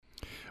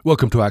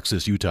Welcome to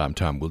Access Utah. I'm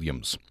Tom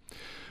Williams.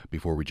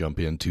 Before we jump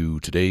into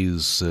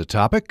today's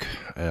topic,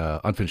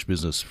 unfinished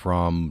business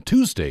from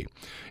Tuesday.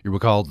 You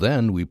recall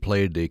then we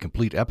played a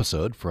complete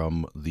episode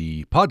from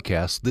the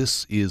podcast,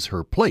 This Is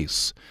Her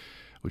Place,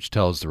 which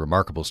tells the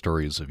remarkable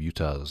stories of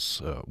Utah's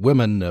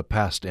women,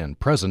 past and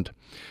present.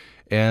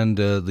 And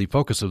the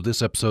focus of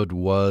this episode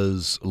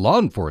was law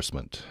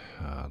enforcement.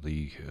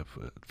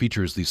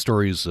 Features the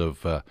stories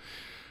of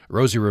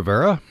Rosie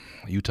Rivera,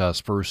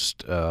 Utah's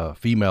first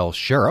female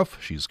sheriff.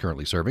 She's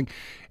currently serving.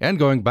 And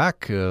going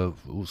back a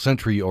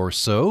century or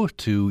so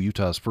to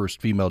Utah's first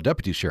female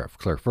deputy sheriff,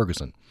 Claire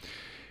Ferguson.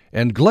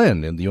 And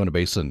Glenn in the Yonah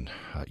Basin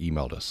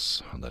emailed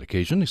us on that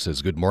occasion. He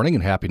says, "Good morning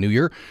and Happy New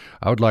Year.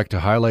 I would like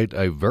to highlight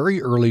a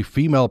very early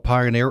female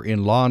pioneer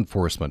in law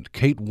enforcement,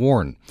 Kate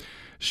Warren.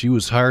 She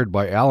was hired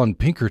by Alan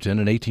Pinkerton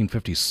in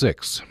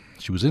 1856.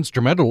 She was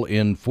instrumental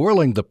in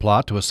foiling the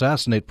plot to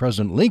assassinate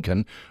President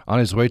Lincoln on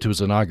his way to his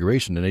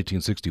inauguration in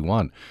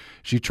 1861.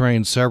 She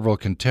trained several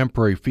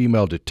contemporary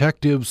female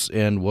detectives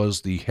and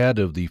was the head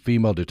of the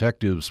female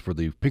detectives for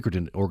the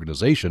Pinkerton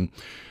organization.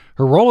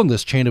 Her role in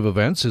this chain of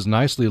events is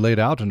nicely laid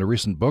out in a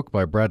recent book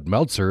by Brad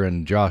Meltzer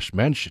and Josh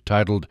Mensch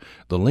titled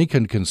The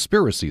Lincoln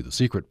Conspiracy, The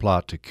Secret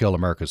Plot to Kill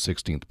America's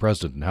 16th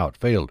President and How It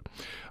Failed.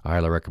 I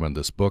highly recommend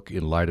this book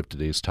in light of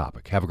today's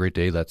topic. Have a great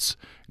day. That's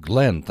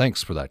Glenn.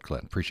 Thanks for that,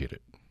 Glenn. Appreciate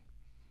it.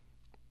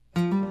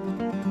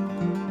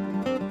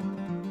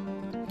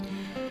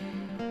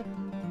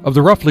 Of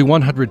the roughly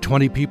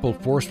 120 people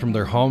forced from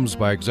their homes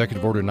by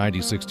Executive Order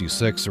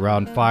 9066,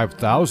 around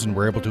 5,000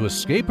 were able to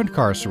escape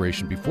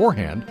incarceration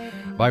beforehand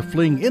by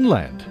fleeing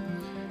inland.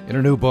 In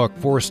her new book,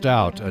 Forced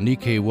Out, a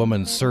Nikkei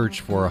woman's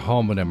search for a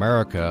home in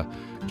America,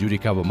 Judy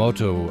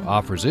Kawamoto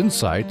offers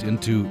insight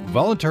into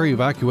voluntary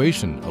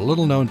evacuation, a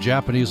little-known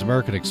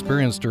Japanese-American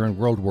experience during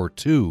World War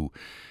II.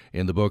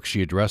 In the book,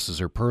 she addresses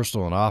her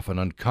personal and often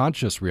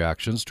unconscious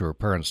reactions to her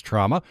parents'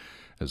 trauma,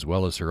 as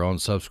well as her own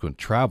subsequent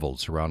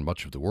travels around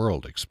much of the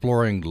world,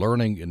 exploring,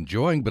 learning,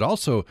 enjoying, but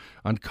also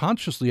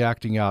unconsciously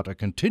acting out a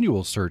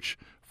continual search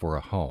for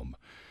a home.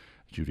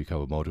 Judy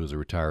Kawamoto is a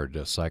retired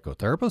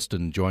psychotherapist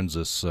and joins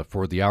us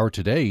for the hour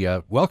today.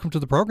 Welcome to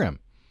the program.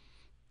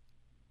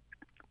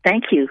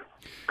 Thank you.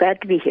 Glad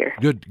to be here.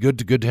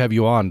 Good to have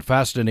you on.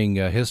 Fascinating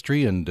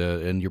history and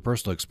your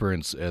personal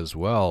experience as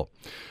well.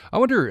 I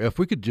wonder if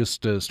we could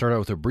just start out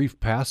with a brief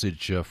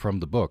passage from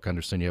the book. I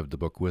understand you have the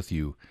book with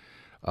you.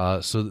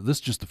 So this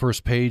is just the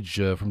first page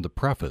from the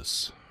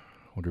preface.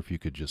 I wonder if you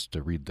could just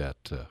read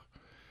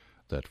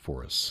that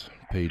for us.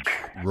 Page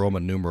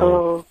Roman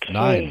numeral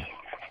 9.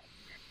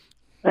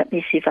 Let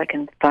me see if I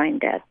can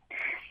find that.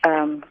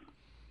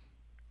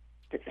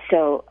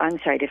 So, I'm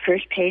sorry, the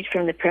first page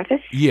from the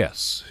preface?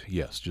 Yes,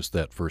 just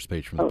that first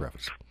page from the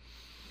preface.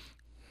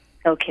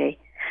 Okay.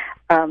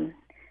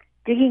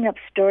 Digging up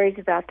stories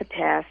about the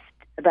past,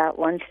 about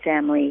one's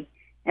family,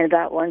 and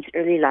about one's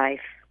early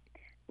life,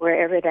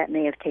 wherever that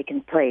may have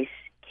taken place,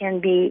 can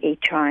be a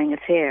trying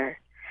affair.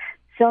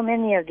 So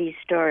many of these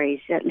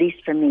stories, at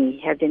least for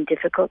me, have been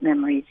difficult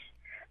memories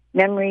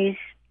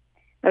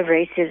of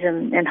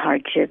racism and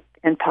hardship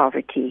and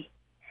poverty.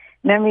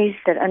 Memories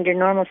that under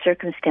normal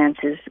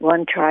circumstances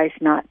one tries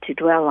not to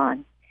dwell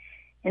on.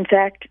 In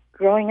fact,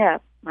 growing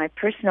up, my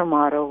personal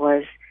motto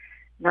was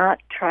not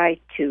try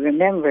to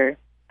remember,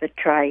 but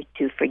try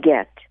to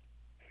forget.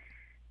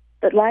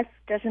 But life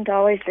doesn't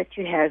always let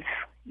you have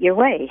your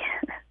way.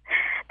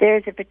 There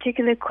is a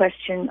particular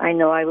question I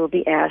know I will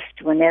be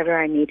asked whenever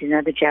I meet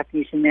another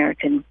Japanese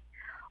American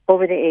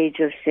over the age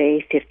of,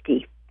 say,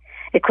 50.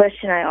 A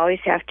question I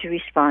always have to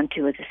respond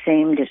to with the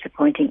same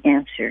disappointing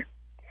answer.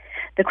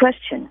 The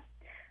question,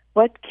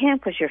 what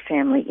camp was your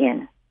family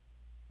in?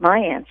 My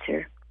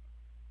answer,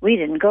 we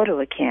didn't go to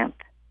a camp.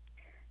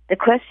 The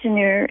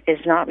questioner is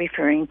not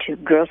referring to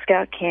Girl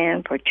Scout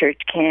camp or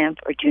church camp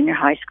or junior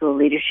high school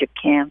leadership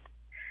camp.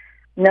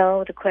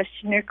 No, the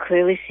questioner,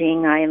 clearly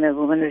seeing I am a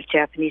woman of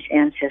Japanese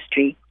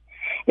ancestry,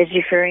 is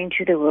referring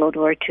to the World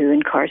War II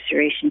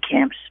incarceration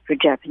camps for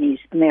Japanese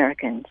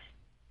Americans.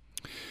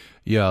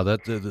 Yeah,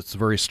 that's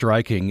very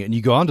striking. And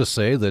you go on to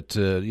say that,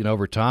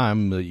 over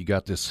time, you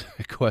got this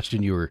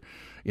question, you were,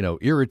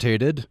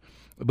 irritated,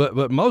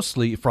 but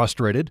mostly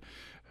frustrated.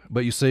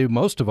 But you say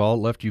most of all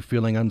left you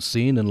feeling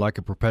unseen and like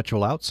a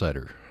perpetual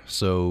outsider.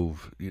 So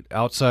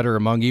outsider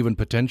among even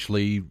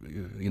potentially,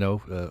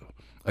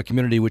 a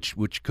community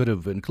which could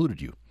have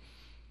included you.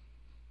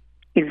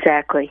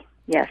 Exactly,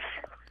 yes.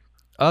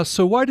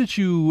 So why did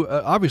you,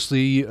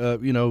 obviously,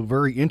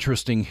 very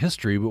interesting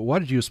history, but why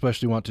did you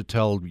especially want to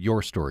tell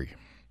your story?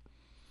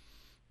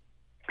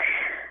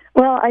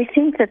 Well, I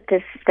think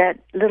that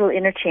little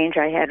interchange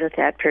I had with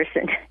that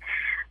person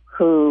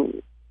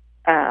who,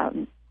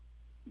 when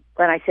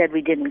I said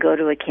we didn't go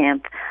to a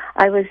camp,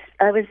 I was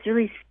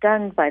really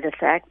stunned by the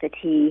fact that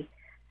he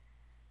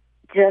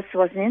just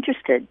wasn't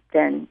interested.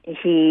 Then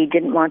he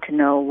didn't want to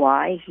know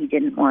why. He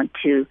didn't want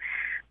to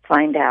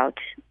find out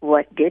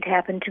what did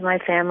happen to my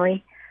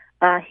family.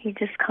 He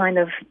just kind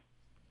of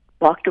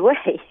walked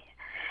away.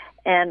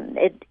 And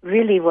it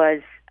really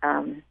was,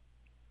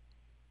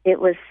 it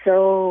was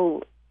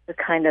so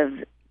kind of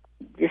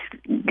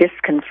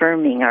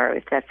disconfirming, or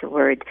if that's a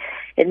word.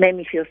 It made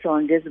me feel so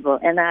invisible.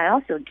 And I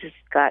also just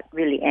got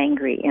really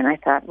angry, and I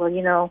thought,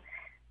 well,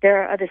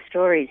 there are other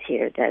stories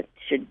here that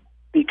should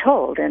be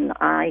told, and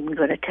I'm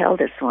going to tell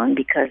this one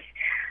because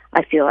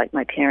I feel like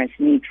my parents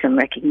need some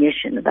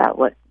recognition about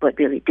what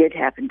really did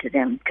happen to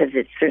them, because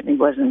it certainly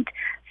wasn't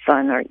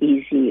fun or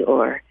easy,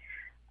 or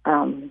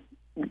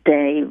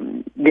they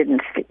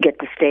didn't get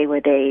to stay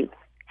where they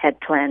had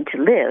planned to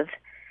live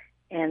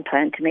and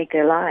planned to make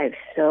their lives.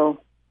 So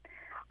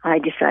I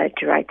decided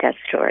to write that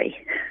story.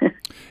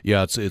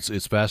 Yeah,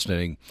 it's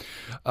fascinating.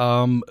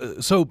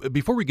 So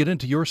before we get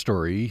into your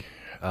story,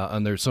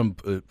 and there's some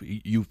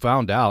you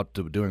found out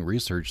doing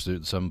research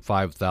that some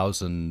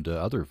 5,000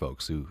 other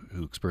folks who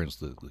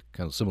experienced the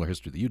kind of similar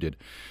history that you did.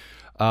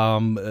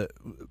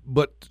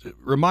 But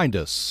remind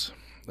us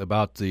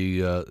about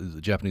the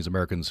Japanese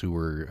Americans who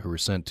were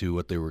sent to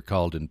what they were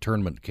called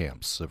internment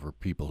camps, for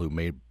people who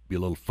may be a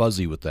little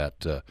fuzzy with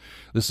that.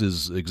 This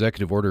is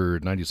Executive Order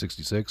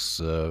 9066.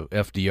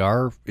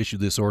 FDR issued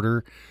this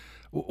order.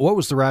 What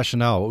was the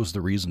rationale? What was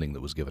the reasoning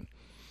that was given?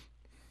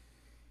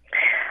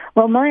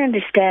 Well, my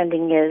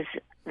understanding is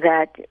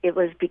that it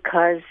was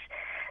because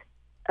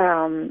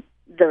the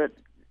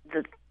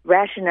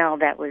rationale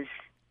that was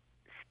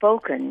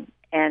spoken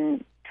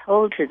and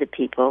told to the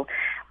people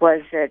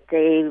was that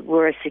they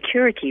were a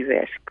security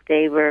risk.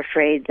 They were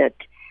afraid that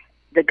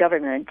the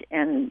government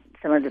and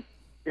some of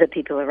the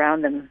people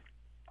around them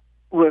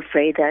were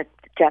afraid that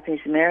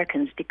Japanese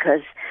Americans,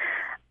 because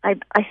I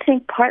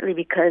think partly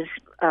because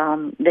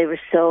they were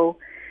so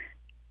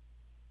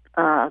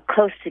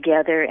close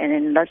together and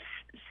in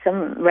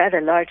some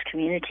rather large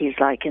communities,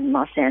 like in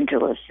Los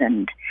Angeles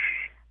and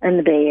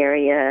the Bay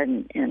Area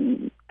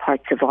and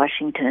parts of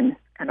Washington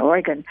and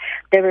Oregon.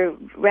 There were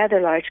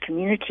rather large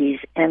communities,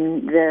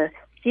 and the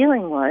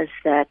feeling was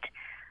that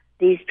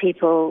these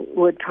people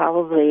would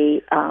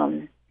probably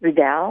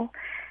rebel,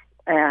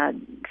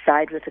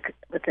 side with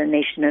the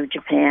nation of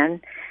Japan,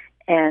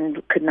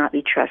 and could not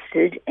be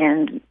trusted,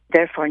 and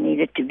therefore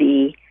needed to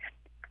be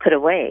put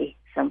away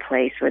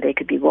someplace where they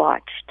could be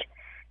watched.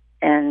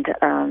 And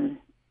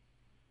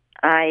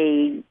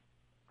I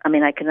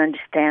can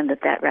understand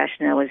that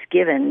rationale was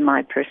given.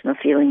 My personal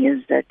feeling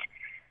is that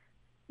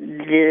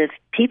the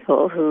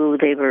people who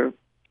they were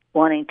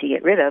wanting to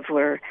get rid of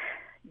were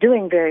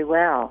doing very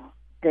well.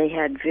 They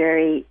had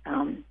very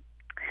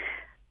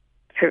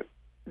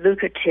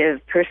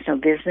lucrative personal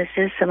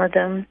businesses, some of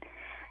them,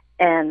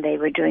 and they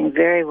were doing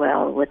very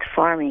well with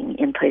farming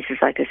in places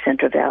like the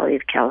Central Valley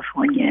of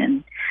California,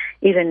 and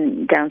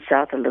even down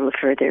south a little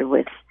further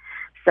with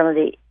some of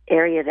the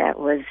area that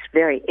was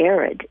very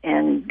arid,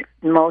 and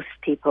most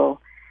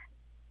people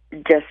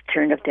just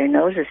turned up their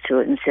noses to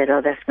it and said,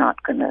 oh, that's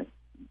not going to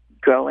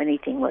grow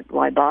anything,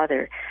 why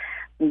bother?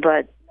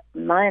 But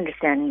my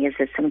understanding is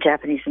that some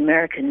Japanese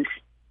Americans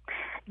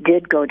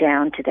did go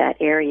down to that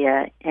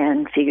area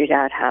and figured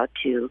out how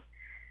to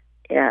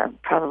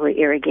probably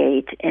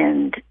irrigate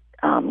and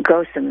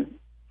grow some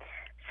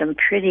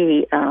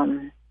pretty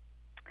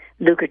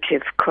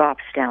lucrative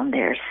crops down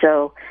there.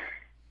 So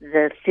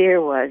the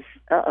fear was,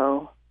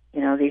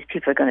 these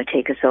people are going to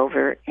take us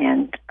over,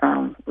 and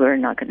we're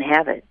not going to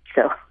have it.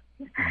 So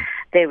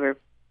they were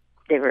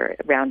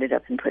rounded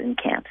up and put in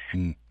camps.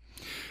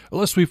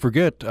 Lest we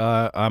forget,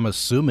 I'm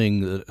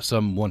assuming that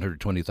some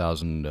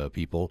 120,000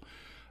 people,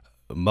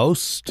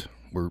 most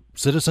were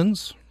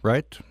citizens,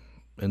 right?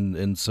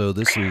 And so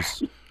this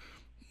is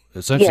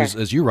essentially, yes,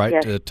 as you write,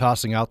 yes.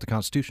 Tossing out the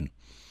Constitution.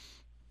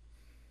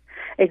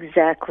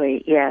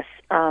 Exactly, yes.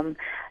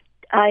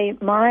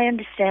 My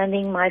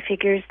understanding, my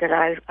figures that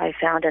I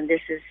found, and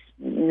this is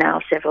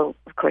now several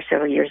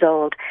years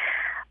old,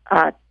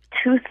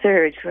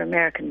 2/3 were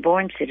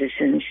American-born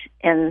citizens,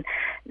 and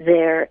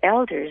their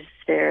elders,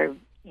 their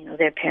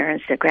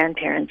parents, their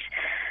grandparents,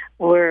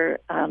 were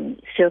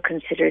still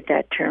considered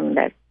that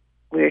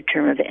weird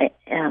term of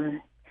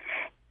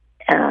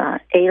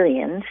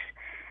aliens,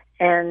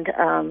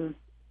 and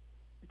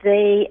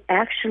they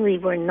actually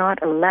were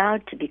not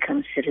allowed to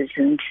become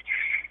citizens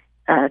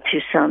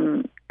through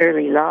some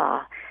early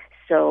law.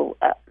 So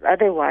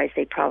otherwise,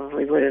 they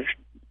probably would have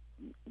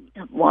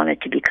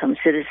wanted to become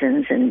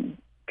citizens and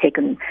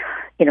taken,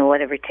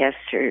 whatever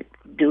tests or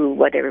do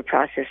whatever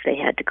process they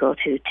had to go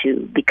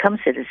to become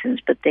citizens.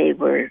 But they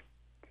were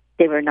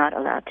not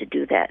allowed to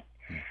do that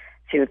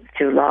through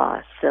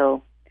law.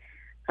 So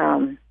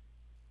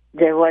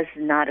there was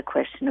not a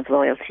question of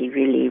loyalty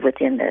really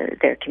within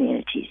their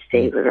communities.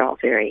 They were all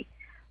very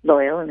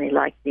loyal, and they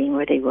liked being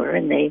where they were,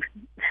 and they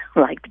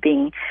liked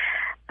being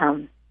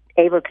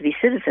able to be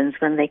citizens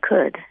when they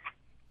could.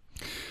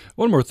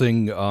 One more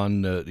thing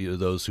on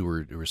those who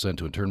were sent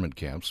to internment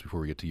camps before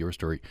we get to your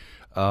story.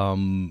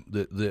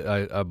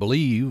 I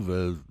believe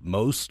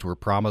most were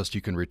promised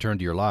you can return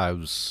to your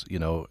lives,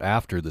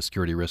 after the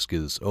security risk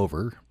is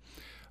over.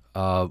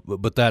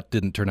 But that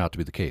didn't turn out to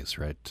be the case,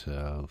 right?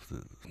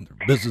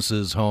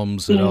 Businesses,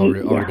 homes had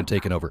already been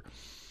taken over.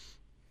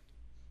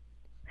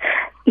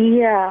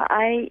 Yeah,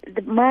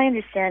 my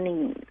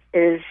understanding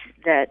is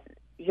that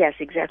yes,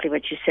 exactly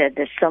what you said.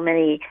 There's so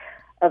many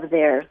of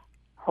their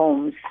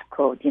homes,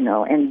 quote,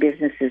 and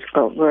businesses,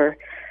 quote,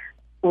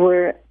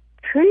 were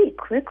pretty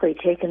quickly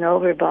taken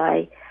over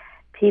by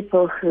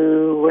people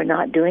who were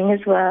not doing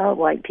as well,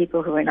 white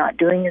people who were not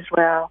doing as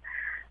well,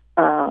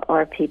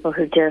 or people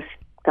who just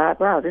thought,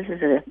 "Wow, this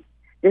is a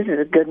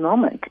good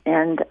moment."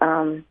 And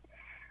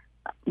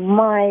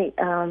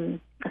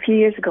a few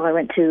years ago, I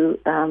went to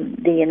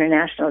the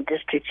International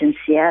District in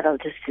Seattle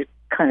just to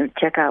kind of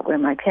check out where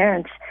my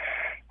parents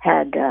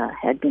had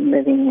been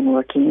living and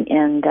working,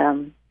 and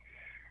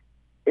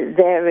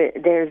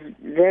there's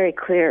very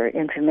clear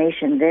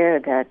information there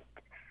that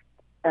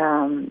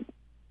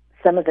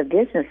some of the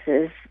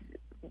businesses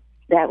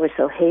that were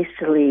so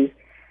hastily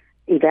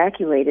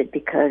evacuated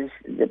because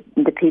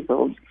the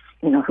people,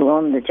 who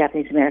owned, the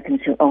Japanese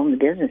Americans who owned the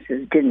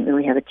businesses, didn't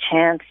really have a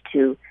chance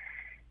to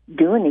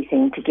do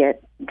anything to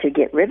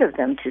get rid of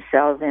them, to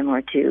sell them,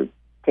 or to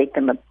take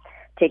them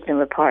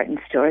apart and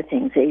store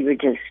things. They were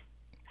just,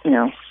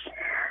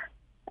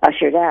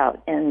 ushered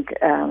out, and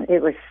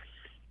it was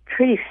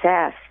pretty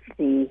fast,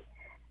 the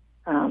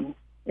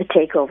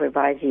takeover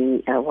by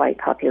the white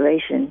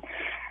population,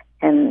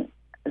 and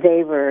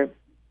they were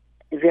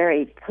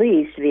very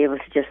pleased to be able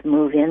to just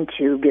move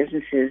into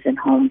businesses and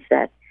homes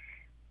that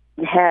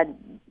had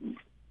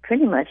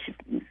pretty much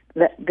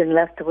been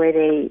left the way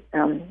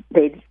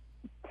they'd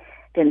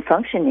been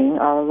functioning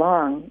all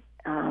along.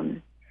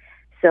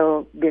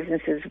 So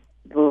businesses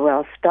were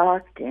well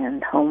stocked,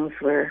 and homes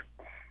were.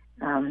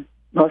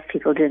 Most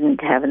people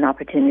didn't have an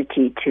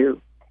opportunity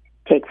to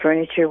take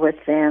furniture with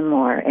them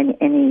or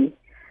any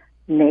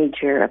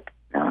major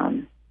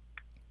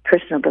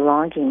personal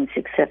belongings,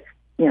 except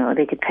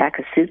they could pack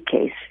a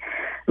suitcase.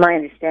 My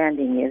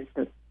understanding is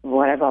that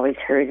what I've always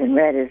heard and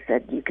read is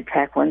that you could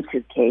pack one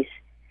suitcase,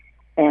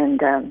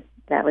 and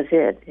that was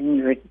it. And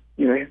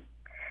you were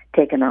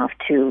taken off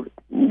to,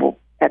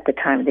 at the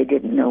time, they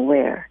didn't know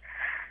where.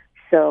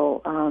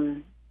 So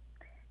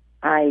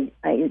I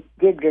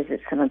did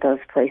visit some of those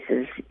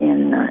places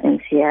in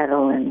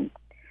Seattle, and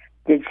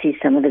did see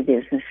some of the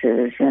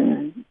businesses,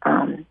 and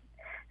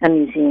a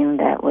museum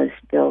that was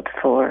built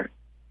for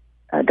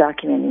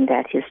documenting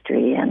that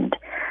history. And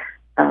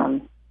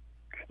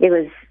it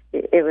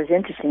was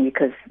interesting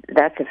because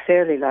that's a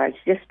fairly large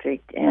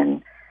district,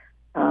 and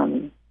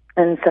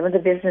some of the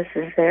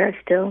businesses there are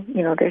still,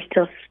 they're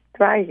still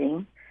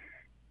thriving.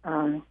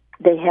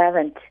 They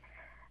haven't.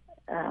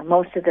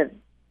 Most of the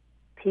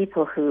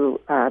people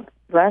who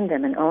run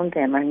them and own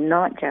them are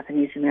not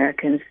Japanese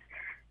Americans.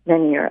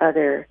 Many are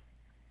other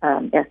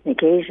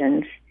ethnic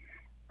Asians,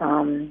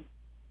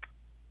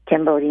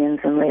 Cambodians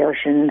and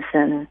Laotians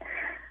and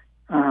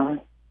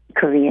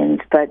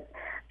Koreans, but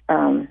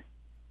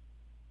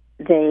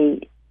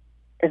they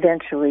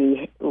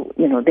eventually,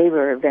 they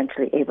were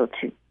eventually able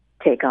to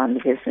take on the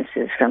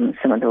businesses from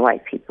some of the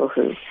white people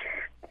who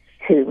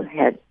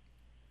had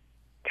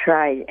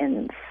tried,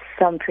 and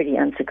some pretty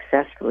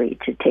unsuccessfully,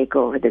 to take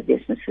over the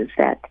businesses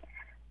that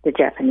the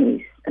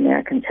Japanese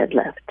Americans had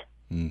left.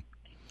 Mm.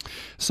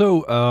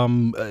 So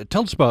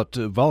tell us about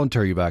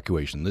voluntary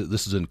evacuation.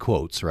 This is in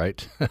quotes,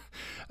 right?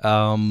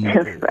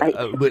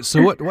 Right.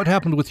 So what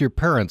happened with your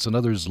parents and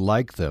others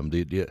like them?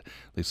 Did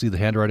they see the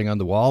handwriting on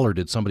the wall, or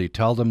did somebody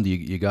tell them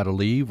you got to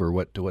leave, or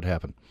what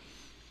happened?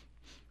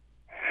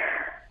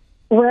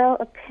 Well,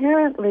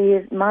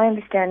 apparently, my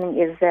understanding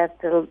is that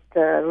the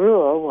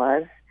rule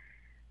was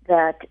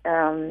that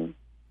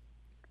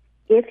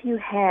if you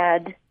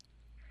had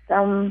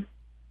some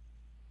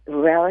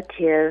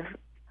relative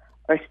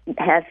or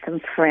had some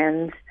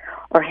friends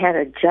or had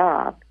a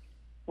job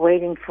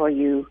waiting for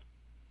you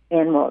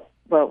in what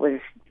was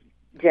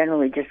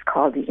generally just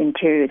called the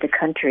interior of the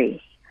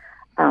country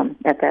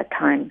at that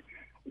time,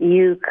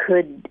 you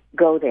could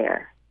go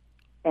there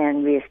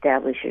and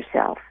reestablish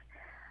yourself.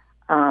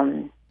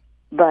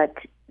 But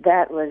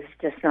that was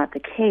just not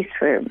the case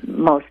for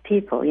most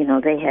people.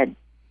 They had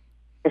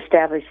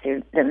established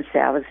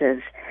themselves as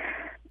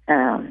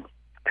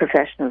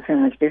professionals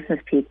and as business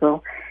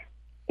people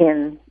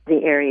in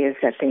the areas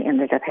that they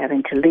ended up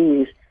having to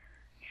leave.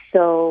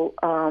 So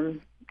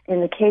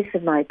in the case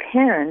of my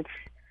parents,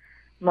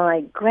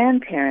 my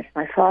grandparents,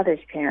 my father's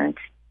parents,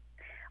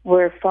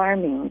 were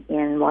farming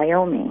in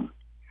Wyoming,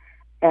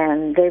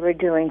 and they were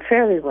doing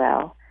fairly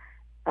well.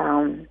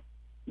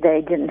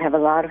 They didn't have a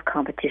lot of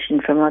competition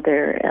from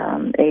other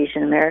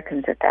Asian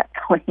Americans at that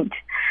point.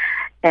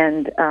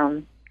 And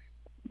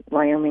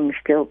Wyoming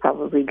still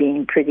probably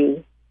being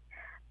pretty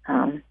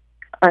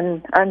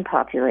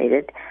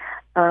unpopulated.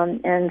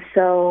 And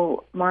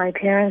so my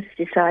parents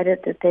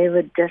decided that they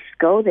would just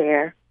go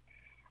there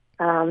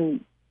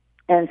and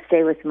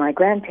stay with my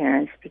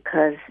grandparents,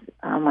 because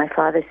my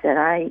father said,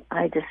 I'm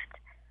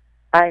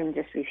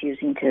just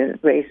refusing to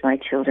raise my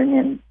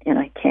children in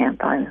a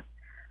camp. I'm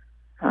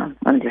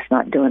just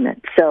not doing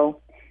it. So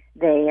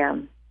they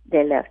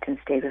left and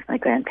stayed with my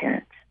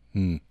grandparents.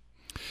 Hmm.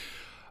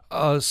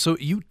 So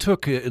you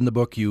took, in the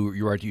book, you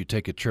write you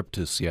take a trip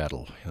to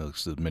Seattle,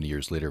 many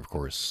years later, of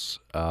course.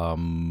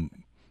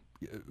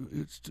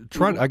 it's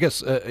trying, I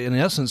guess, in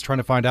essence, trying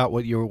to find out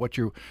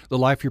the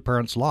life your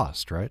parents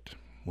lost, right?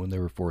 When they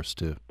were forced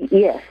to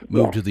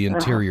move to the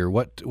interior.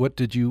 What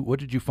did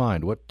you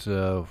find? What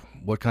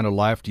kind of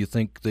life do you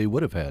think they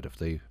would have had if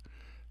they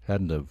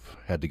hadn't have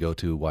had to go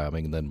to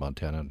Wyoming and then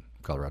Montana and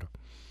Colorado?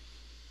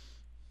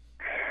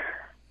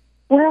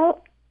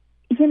 Well,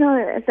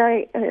 as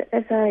I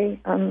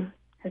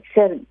had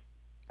said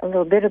a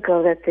little bit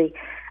ago, that the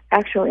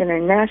actual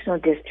international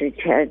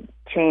district had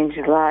changed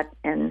a lot,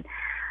 and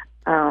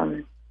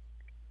a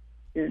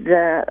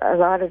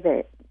lot of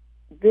the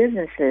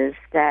businesses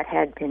that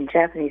had been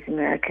Japanese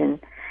American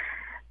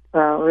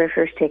were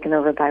first taken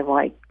over by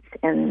whites,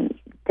 and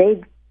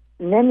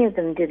many of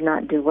them did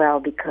not do well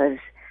because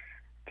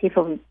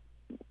people,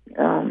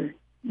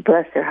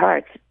 bless their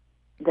hearts,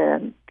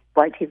 the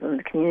white people in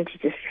the community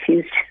just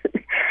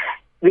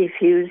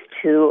refused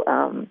to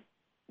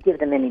give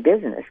them any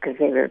business because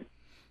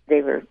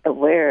they were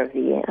aware of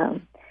the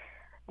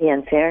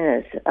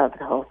unfairness of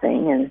the whole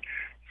thing, and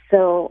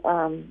so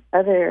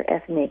other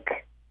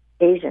ethnic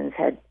Asians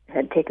had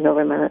taken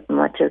over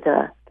much of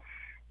the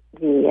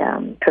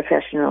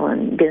professional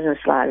and business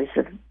lives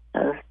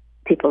of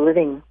people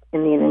living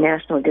in the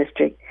international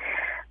district.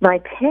 My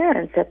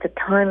parents, at the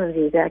time of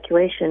the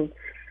evacuation,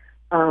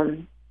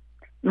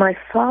 my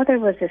father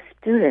was a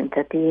student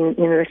at the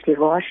University of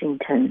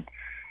Washington,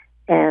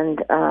 and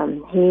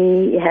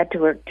he had to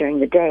work during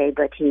the day,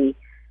 but he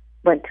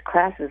went to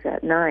classes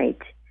at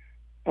night,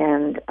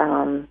 and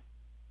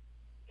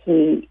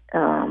he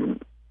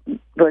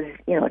was,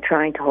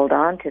 trying to hold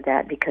on to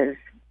that, because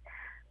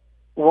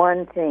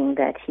one thing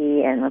that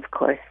he, and of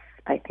course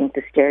I think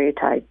the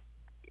stereotype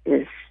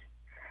is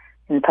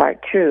in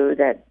part true,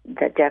 that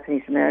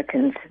Japanese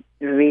Americans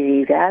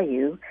really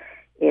value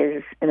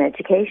is an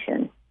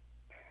education.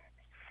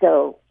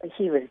 So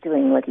he was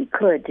doing what he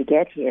could to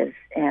get his,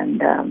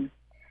 and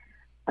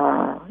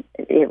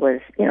it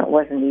was, it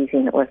wasn't easy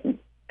and it wasn't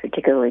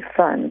particularly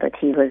fun, but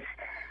he was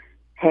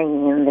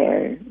hanging in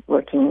there,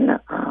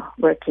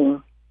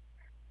 working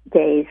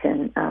days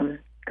and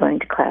going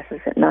to classes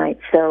at night.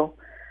 So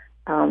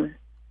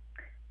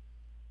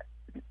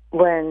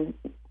when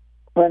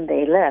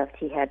they left,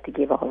 he had to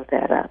give all of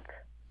that up.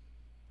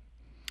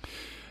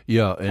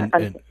 Yeah,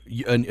 and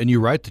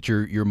you're right that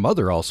your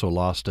mother also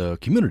lost a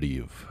community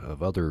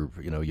of other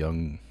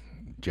young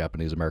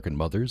Japanese American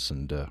mothers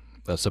and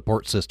a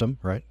support system,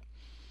 right?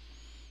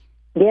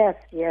 Yes.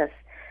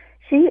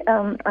 She,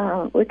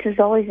 which is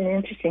always an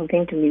interesting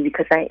thing to me,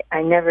 because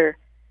I never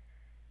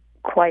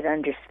quite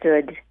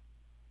understood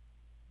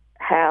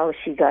how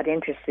she got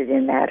interested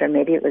in that, or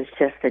maybe it was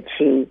just that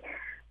she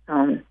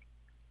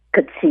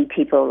could see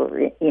people,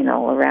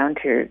 around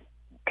her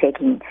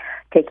taking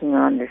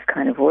on this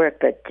kind of work.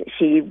 But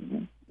she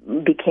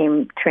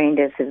became trained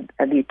as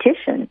a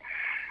beautician,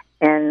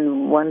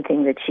 and one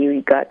thing that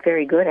she got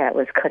very good at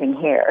was cutting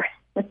hair.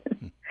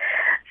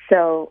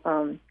 So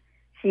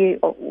she,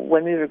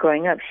 when we were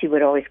growing up, she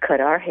would always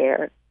cut our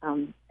hair.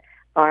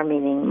 Our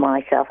meaning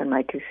myself and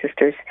my two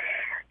sisters.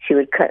 She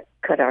would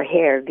cut our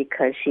hair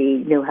because she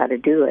knew how to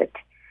do it,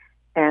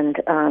 and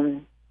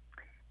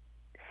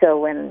so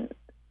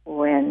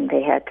when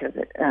they had to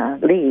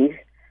leave,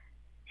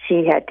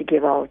 she had to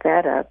give all of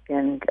that up.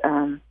 And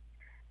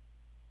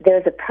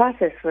there's a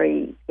process where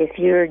if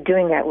you're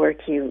doing that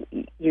work, you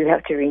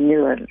have to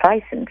renew a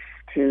license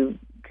to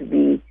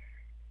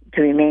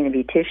remain a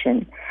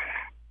beautician,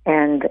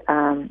 and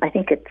I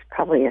think it's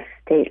probably a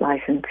state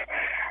license.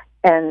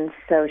 And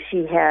so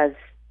she has.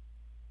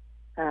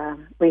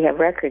 We have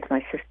records.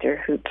 My sister,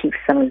 who keeps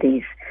some of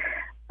these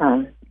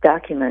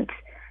documents,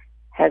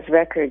 has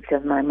records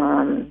of my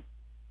mom's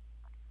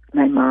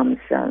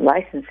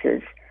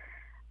licenses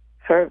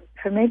for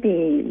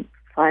maybe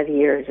 5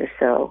 years or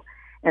so,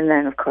 and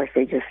then of course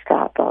they just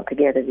stopped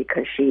altogether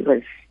because she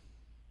was,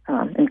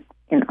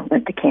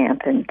 went to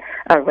camp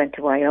or went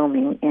to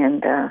Wyoming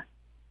and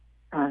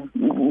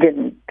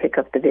didn't pick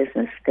up the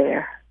business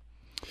there.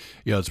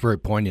 Yeah, it's very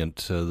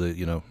poignant.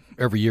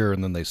 Every year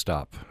and then they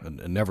stop,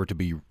 and never to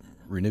be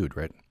renewed,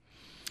 right?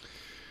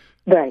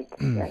 Right.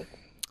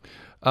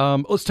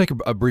 Let's take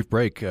a brief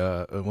break.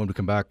 When we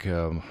come back,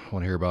 I want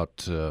to hear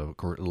about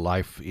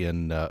life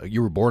in.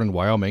 You were born in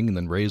Wyoming and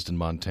then raised in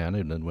Montana,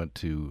 and then went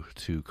to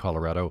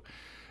Colorado.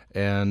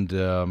 And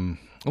I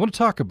want to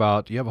talk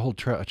about. You have a whole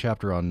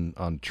chapter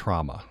on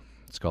trauma.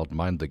 It's called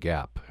Mind the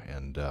Gap,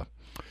 and the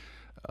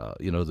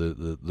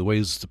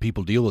ways the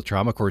people deal with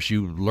trauma. Of course,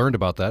 you learned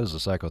about that as a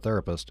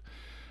psychotherapist.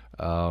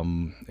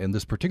 And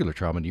this particular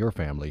trauma in your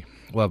family.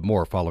 We'll have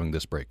more following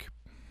this break.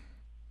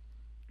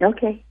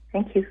 Okay,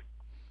 thank you.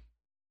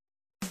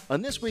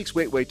 On this week's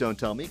Wait, Wait, Don't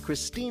Tell Me,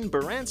 Christine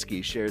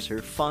Baranski shares her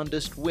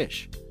fondest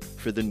wish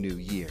for the new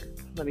year.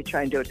 Let me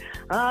try and do it.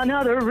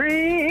 Another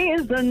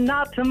reason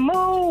not to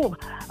move.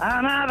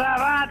 Another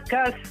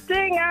vodka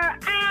stinger.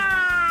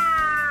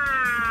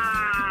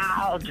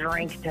 I'll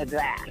drink to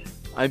that.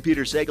 I'm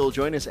Peter Sagal.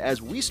 Join us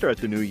as we start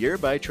the new year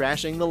by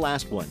trashing the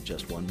last one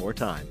just one more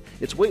time.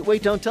 It's Wait,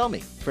 Wait, Don't Tell Me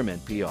from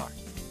NPR.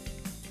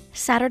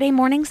 Saturday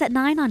mornings at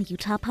 9 on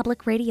Utah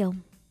Public Radio.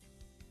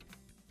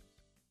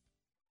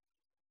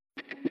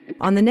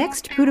 On the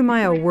next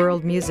Putumayo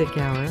World Music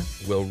Hour,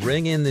 we'll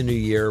ring in the new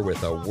year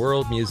with a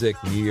world music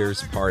New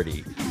Year's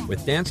party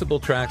with danceable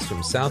tracks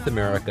from South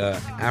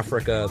America,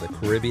 Africa, the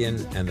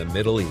Caribbean, and the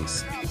Middle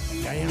East.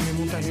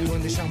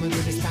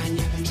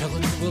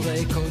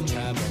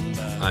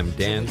 I'm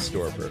Dan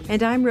Storper.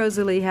 And I'm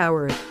Rosalie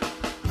Howard.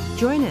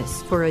 Join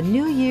us for a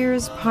New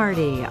Year's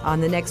party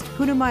on the next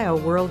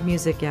Putumayo World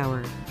Music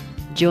Hour.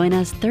 Join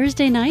us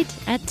Thursday night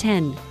at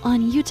 10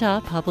 on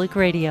Utah Public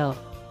Radio.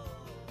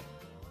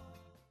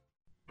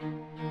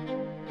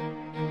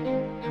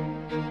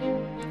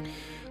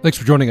 Thanks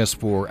for joining us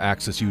for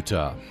Access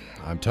Utah.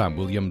 I'm Tom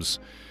Williams.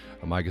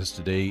 My guest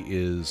today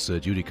is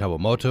Judy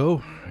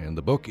Kawamoto, and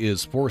the book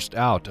is Forced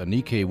Out, a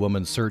Nikkei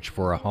Woman's Search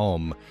for a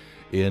Home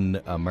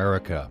in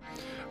America.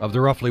 Of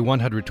the roughly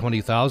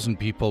 120,000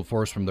 people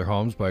forced from their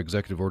homes by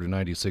Executive Order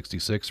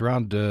 9066,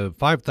 around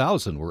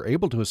 5,000 were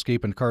able to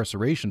escape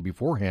incarceration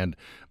beforehand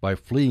by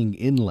fleeing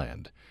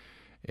inland.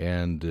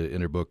 And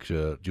in her book,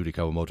 Judy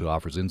Kawamoto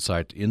offers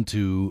insight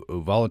into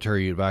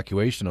voluntary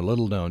evacuation, a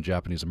little-known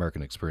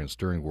Japanese-American experience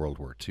during World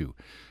War II,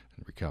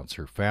 and recounts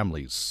her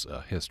family's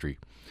history.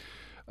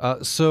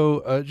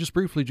 So just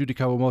briefly, Judy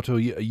Kawamoto,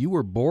 you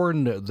were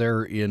born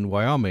there in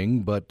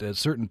Wyoming, but at a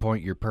certain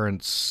point your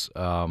parents,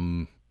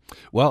 you're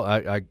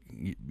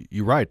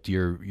right,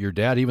 your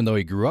dad, even though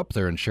he grew up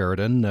there in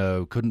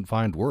Sheridan, couldn't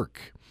find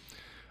work.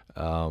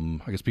 I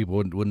guess people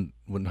wouldn't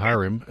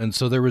hire him, and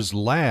so there was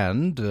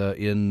land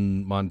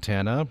in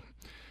Montana,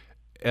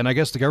 and I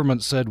guess the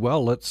government said,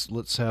 "Well,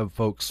 let's have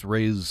folks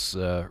raise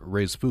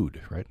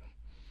food," right?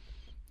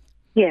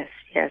 Yes,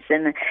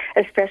 and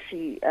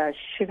especially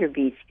sugar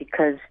beets,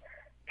 because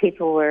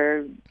people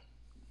were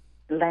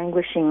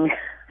languishing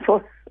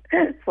for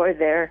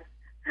their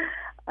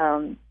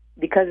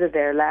because of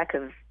their lack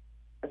of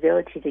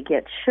ability to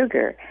get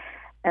sugar,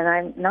 and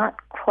I'm not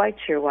quite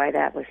sure why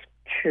that was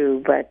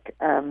true, but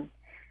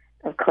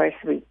of course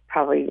we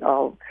probably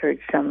all heard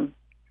some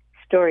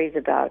stories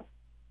about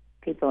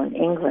people in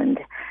England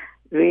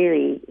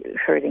really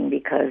hurting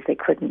because they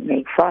couldn't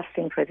make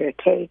frosting for their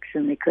cakes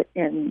and they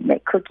couldn't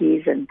make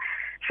cookies, and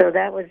so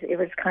it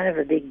was kind of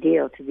a big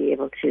deal to be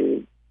able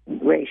to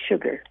raise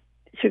sugar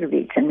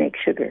beets and make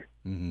sugar.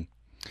 Mm-hmm.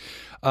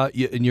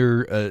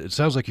 It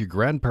sounds like your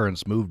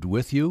grandparents moved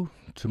with you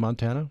to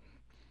Montana.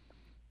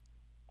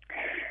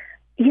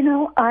 You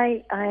know,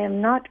 I am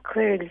not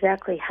clear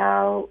exactly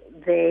how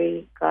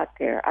they got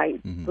there. I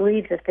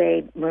believe that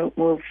they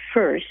moved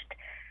first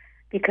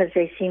because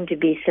they seemed to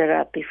be set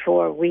up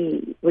before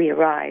we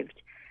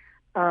arrived.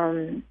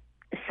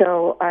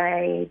 So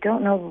I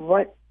don't know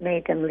what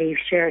made them leave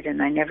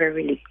Sheridan. I never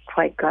really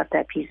quite got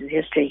that piece of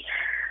history,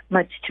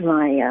 much to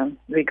my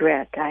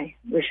regret. I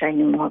wish I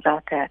knew more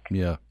about that.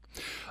 Yeah.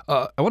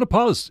 I want to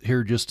pause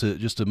here just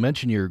to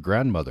mention your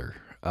grandmother.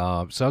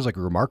 Sounds like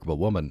a remarkable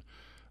woman.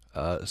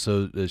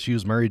 So she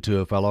was married to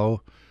a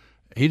fellow.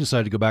 He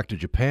decided to go back to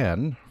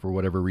Japan for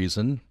whatever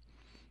reason,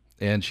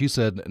 and she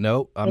said,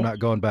 "No, I'm not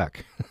going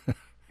back."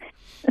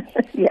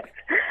 Yes,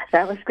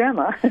 that was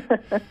Grandma.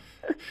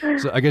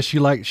 So I guess she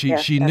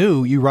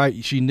knew. You're right.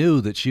 She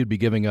knew that she'd be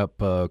giving up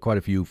quite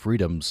a few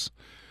freedoms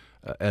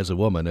as a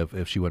woman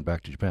if she went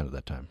back to Japan at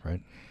that time,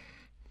 right?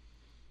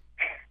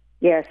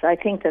 Yes, I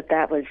think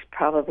that was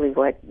probably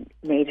what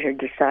made her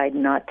decide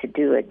not to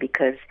do it,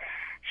 because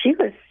she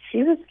was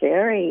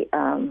very,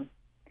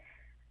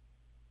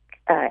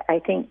 I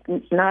think,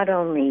 not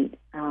only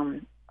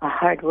a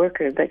hard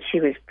worker, but she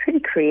was pretty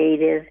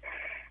creative,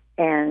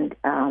 and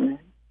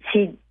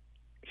she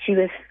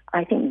was,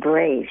 I think,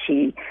 brave.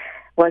 She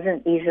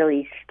wasn't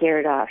easily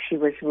scared off. She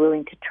was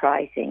willing to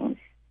try things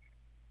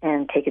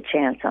and take a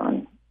chance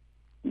on,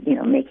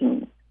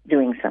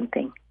 doing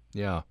something.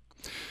 Yeah.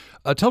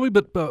 Tell me a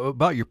bit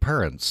about your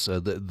parents.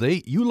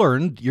 You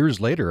learned years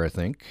later, I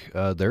think,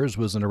 theirs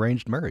was an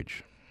arranged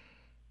marriage.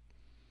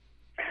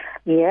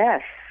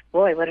 Yes.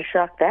 Boy, what a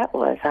shock that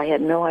was. I had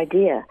no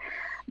idea,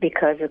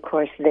 because, of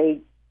course, they,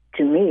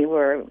 to me,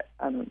 were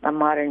a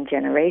modern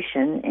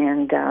generation,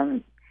 and,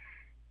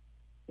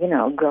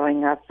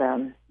 growing up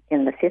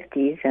in the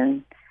 50s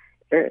and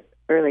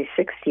early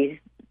 60s,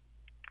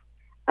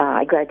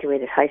 I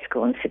graduated high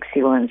school in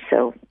 61,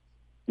 so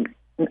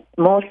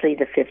mostly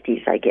the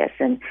 50s, I guess.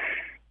 And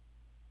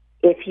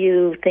if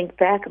you think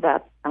back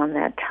on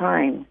that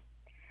time,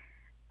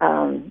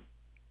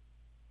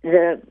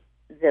 the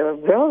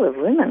role of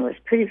women was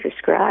pretty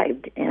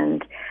prescribed,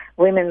 and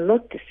women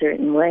looked a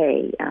certain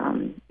way.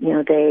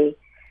 They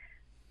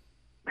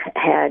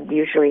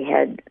usually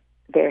had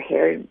their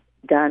hair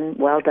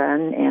well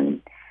done,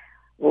 and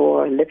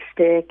wore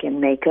lipstick and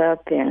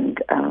makeup,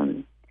 and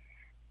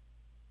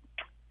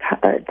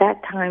at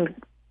that time,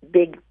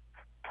 big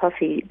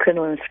puffy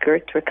crinoline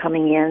skirts were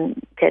coming in,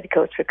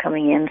 petticoats were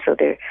coming in, so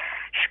their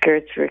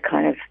skirts were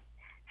kind of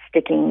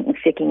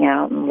sticking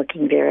out and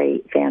looking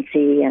very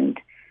fancy, and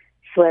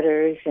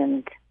sweaters.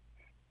 And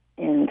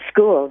in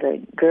school,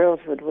 the girls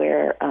would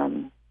wear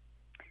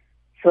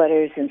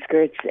sweaters and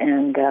skirts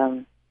and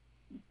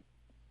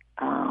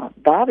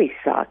bobby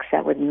socks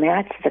that would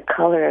match the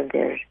color of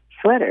their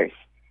sweaters.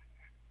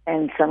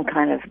 some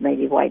kind of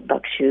maybe white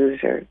buck shoes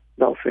or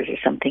loafers or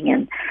something.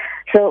 And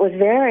so it was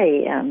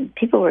very,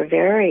 people were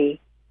very,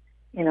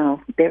 they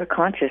were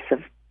conscious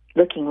of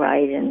looking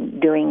right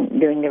and doing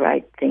the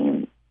right thing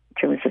in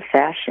terms of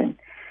fashion.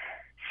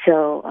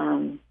 So,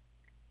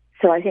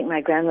 so I think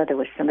my grandmother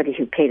was somebody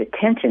who paid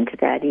attention to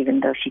that, even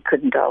though she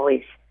couldn't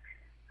always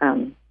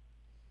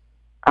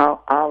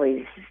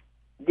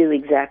do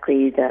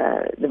exactly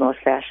the most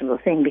fashionable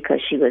thing,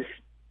 because she was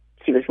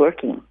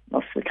working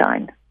most of the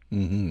time.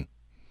 Mm-hmm.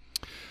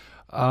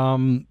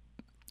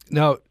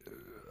 Now,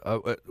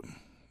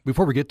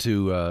 before we get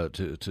to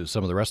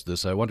some of the rest of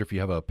this, I wonder if you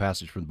have a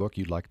passage from the book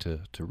you'd like to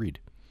read.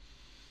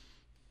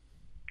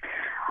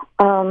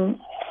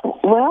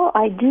 Well,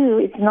 I do.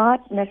 It's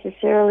not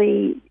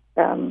necessarily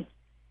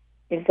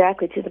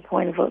exactly to the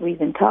point of what we've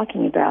been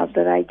talking about,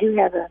 but I do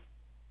have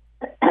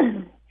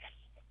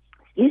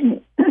excuse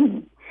me.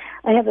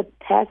 I have a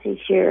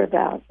passage here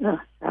about. Oh,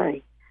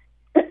 sorry.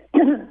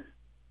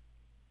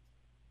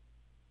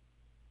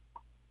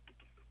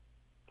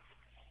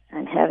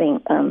 I'm having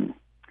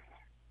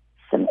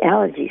some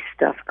allergy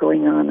stuff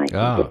going on. I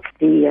think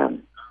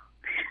it's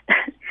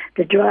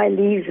the dry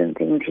leaves and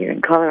things here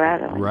in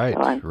Colorado. Right,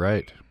 so I'm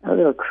right. a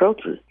little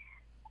croaky.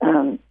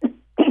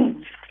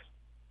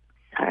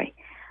 Sorry.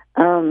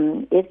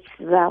 It's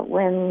about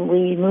when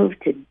we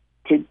moved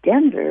to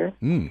Denver,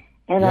 and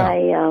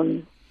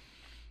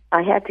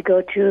I had to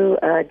go to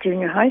a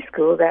junior high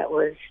school that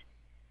was,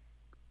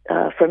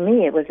 for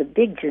me, it was a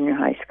big junior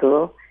high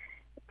school,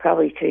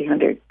 probably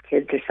 300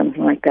 kids or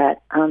something like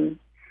that.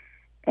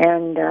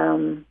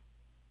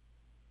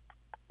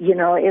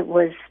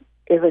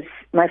 It was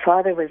my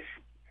father was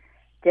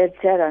dead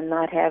set on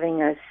not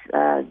having us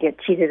get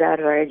cheated out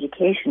of our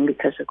education,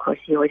 because, of course,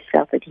 he always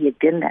felt that he had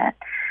been that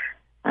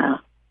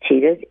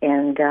cheated,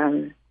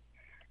 and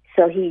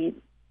so he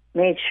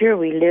made sure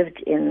we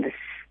lived in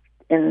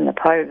the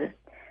part of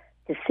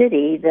the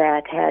city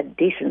that had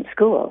decent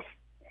schools.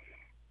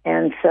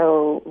 And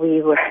so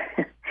we were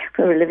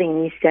living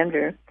in East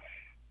Denver,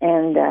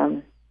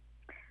 and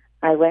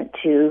I went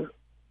to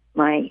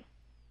my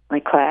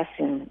class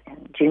in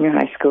junior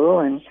high school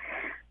and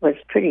was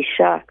pretty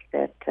shocked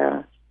that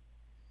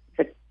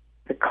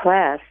the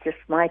class, just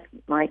my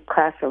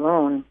class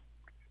alone,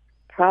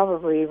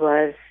 probably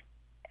was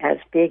as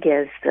big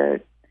as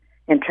the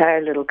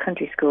entire little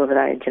country school that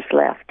I had just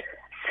left.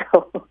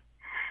 So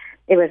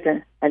it was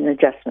an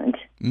adjustment.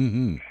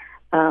 Mm-hmm.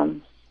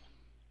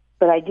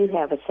 But I do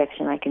have a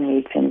section I can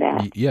read from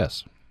that.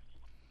 Yes.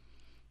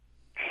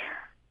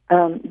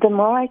 The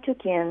more I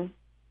took in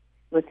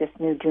with this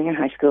new junior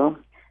high school,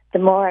 the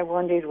more I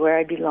wondered where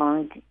I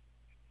belonged,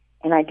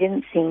 and I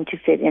didn't seem to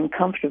fit in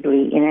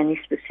comfortably in any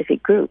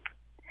specific group.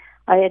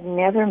 I had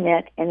never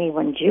met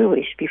anyone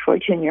Jewish before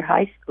junior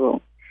high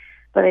school,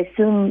 but I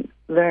soon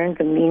learned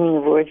the meaning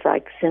of words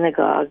like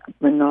synagogue,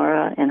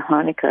 menorah, and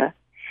Hanukkah,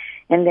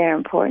 and their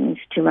importance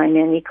to my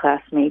many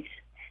classmates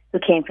who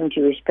came from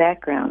Jewish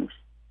backgrounds.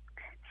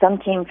 Some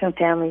came from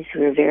families who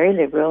were very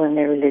liberal in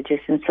their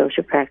religious and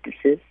social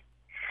practices.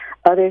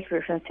 Others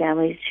were from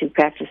families who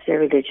practiced their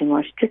religion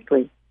more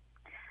strictly.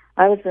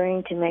 I was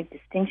learning to make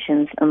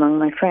distinctions among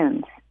my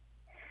friends.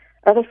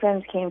 Other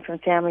friends came from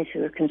families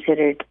who were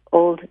considered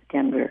old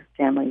Denver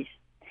families,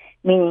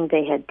 meaning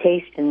they had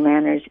taste and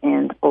manners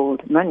and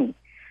old money.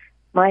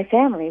 My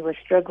family was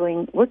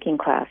struggling working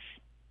class,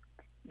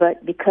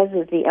 but because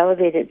of the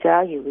elevated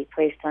value we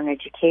placed on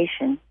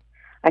education,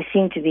 I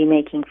seemed to be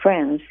making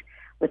friends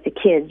with the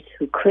kids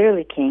who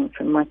clearly came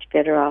from much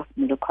better off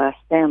middle-class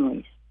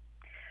families.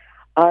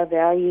 Our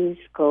values,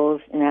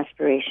 goals, and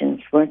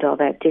aspirations weren't all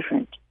that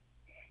different.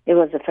 It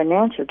was a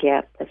financial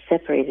gap that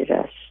separated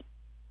us.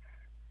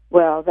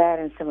 Well, that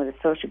and some of the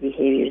social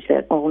behaviors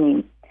that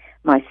only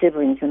my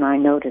siblings and I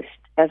noticed.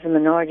 As a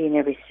minority in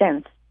every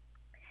sense,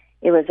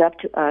 it was up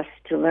to us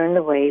to learn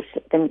the ways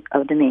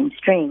of the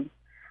mainstream.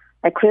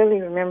 I clearly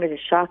remember the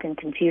shock and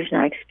confusion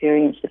I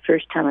experienced the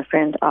first time a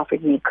friend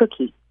offered me a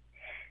cookie.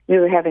 We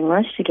were having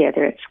lunch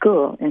together at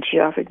school, and she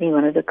offered me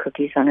one of the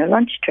cookies on her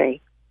lunch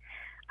tray.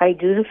 I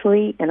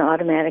dutifully and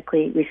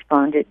automatically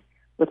responded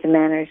with the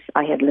manners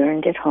I had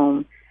learned at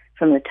home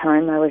from the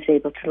time I was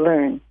able to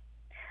learn.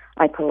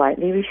 I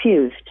politely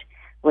refused,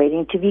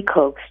 waiting to be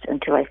coaxed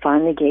until I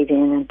finally gave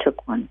in and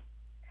took one.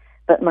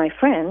 But my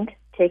friend,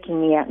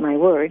 taking me at my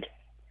word,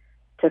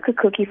 took a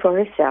cookie for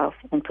herself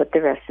and put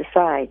the rest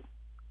aside.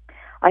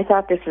 I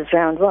thought this was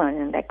round one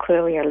and that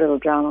clearly our little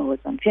drama was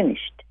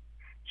unfinished.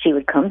 She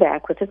would come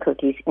back with the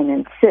cookies and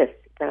insist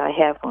that I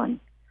have one.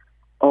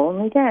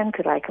 Only then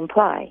could I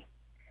comply.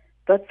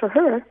 But for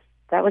her,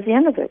 that was the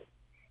end of it.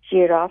 She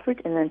had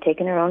offered and then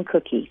taken her own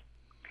cookie.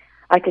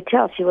 I could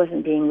tell she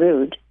wasn't being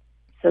rude,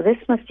 so this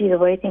must be the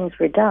way things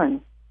were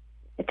done.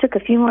 It took a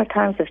few more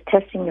times of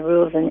testing the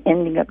rules and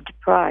ending up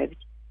deprived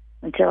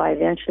until I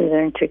eventually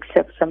learned to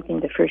accept something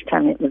the first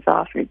time it was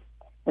offered,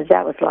 as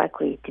that was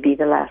likely to be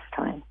the last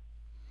time.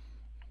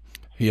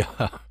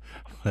 Yeah,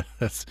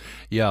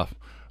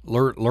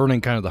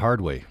 learning kind of the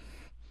hard way.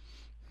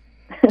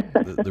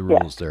 The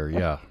rules there,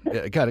 yeah.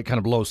 It got it kind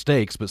of low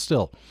stakes, but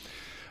still.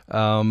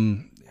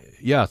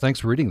 Yeah, thanks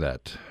for reading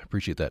that.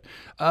 Appreciate that.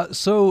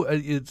 So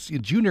it's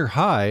junior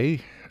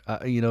high. I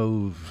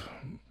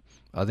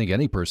think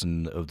any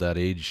person of that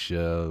age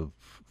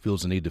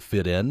feels the need to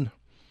fit in.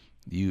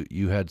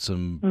 You had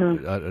some.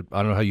 I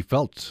don't know how you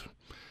felt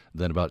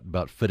then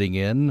about fitting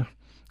in.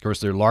 Of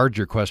course, there are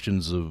larger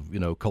questions of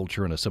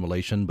culture and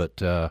assimilation, but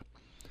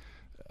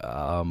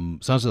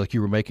sounds like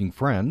you were making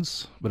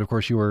friends. But of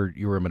course, you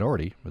were a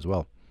minority as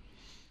well.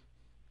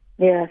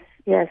 Yes,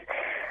 yeah.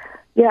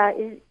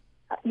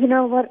 You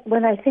know what?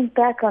 When I think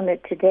back on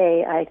it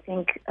today, I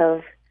think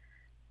of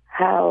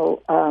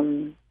how.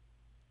 Well,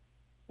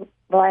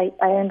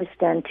 I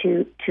understand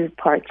two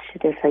parts to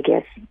this, I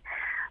guess.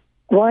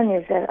 One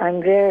is that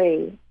I'm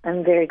very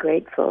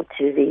grateful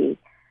to the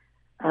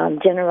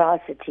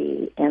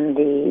generosity and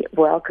the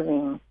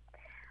welcoming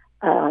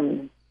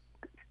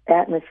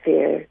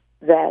atmosphere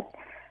that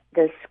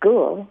the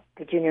school,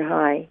 the junior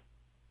high,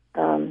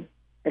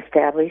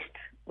 established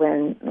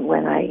when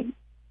I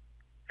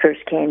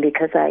first came,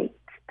 because I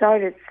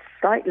started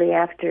slightly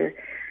after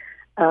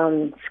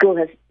school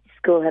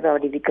had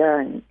already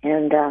begun,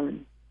 and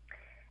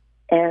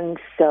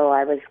so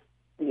I was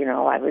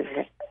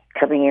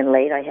coming in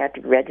late. I had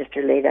to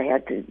register late. I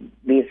had to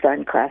be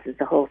assigned classes,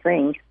 the whole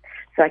thing.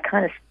 So I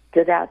kind of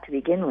stood out to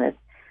begin with.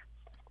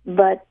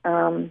 But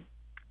I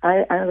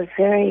was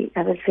very,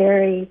 I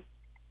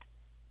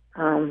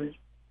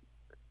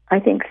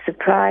think,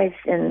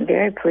 surprised and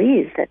very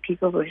pleased that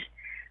people were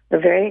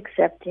very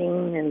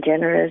accepting and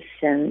generous,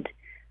 and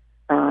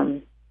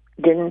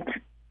didn't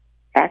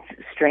act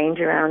strange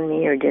around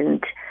me, or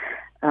didn't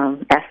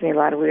ask me a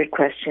lot of weird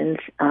questions.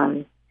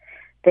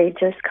 They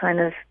just kind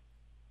of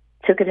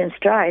took it in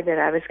stride that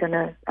I was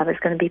gonna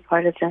be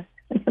part of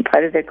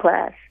their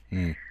class.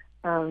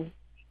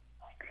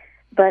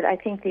 But I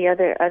think the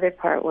other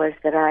part was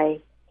that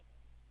I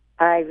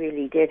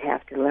really did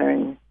have to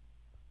learn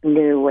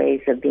new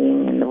ways of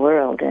being in the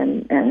world,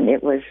 and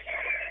it was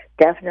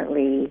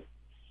definitely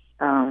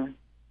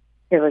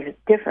it was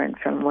different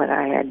from what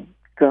I had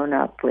grown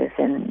up with,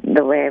 and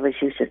the way I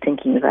was used to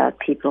thinking about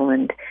people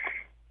and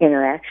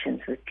interactions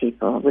with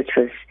people, which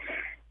was,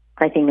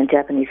 I think, in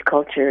Japanese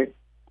culture,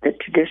 the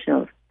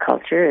traditional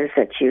culture is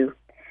that you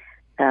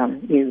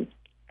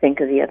think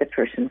of the other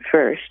person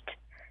first,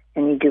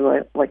 and you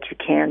do what you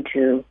can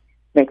to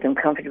make them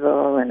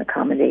comfortable and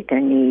accommodate their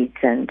needs,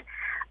 and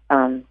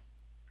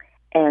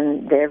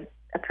they're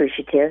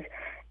appreciative.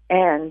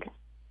 And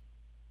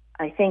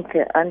I think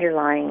the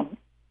underlying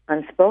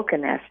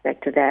unspoken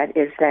aspect of that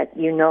is that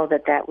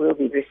that will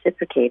be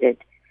reciprocated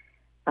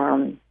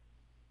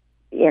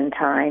in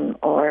time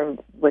or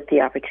with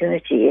the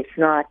opportunity. It's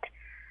not.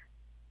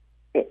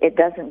 It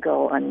doesn't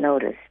go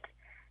unnoticed.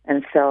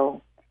 And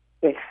so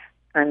if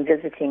I'm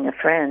visiting a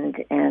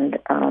friend and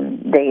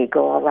they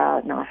go all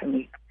out and offer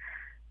me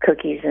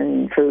cookies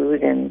and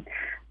food and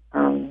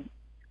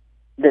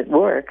that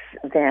works,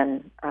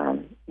 then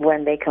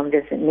when they come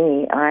visit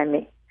me,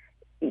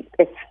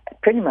 it's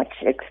pretty much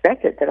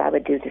expected that I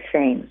would do the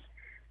same.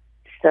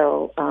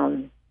 So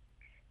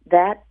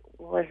that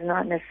was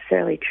not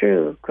necessarily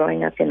true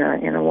growing up in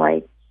a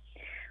white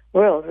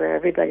world where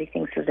everybody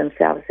thinks of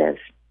themselves as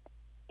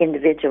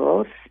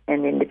individuals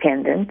and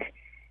independent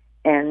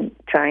and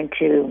trying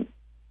to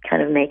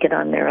kind of make it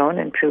on their own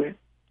and prove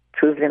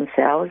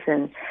themselves.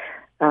 And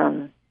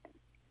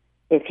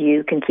if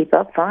you can keep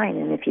up, fine.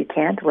 And if you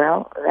can't,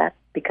 well, that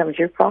becomes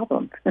your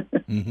problem.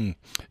 Mm-hmm.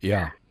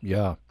 Yeah.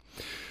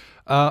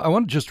 I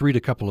want to just read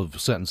a couple of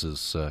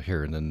sentences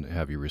here and then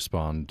have you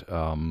respond.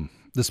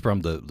 This is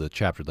from the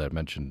chapter that I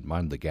mentioned,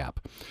 Mind the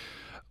Gap.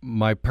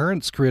 My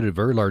parents created a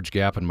very large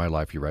gap in my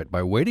life, you write,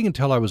 by waiting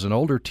until I was an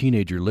older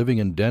teenager living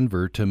in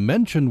Denver to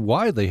mention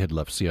why they had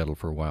left Seattle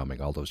for Wyoming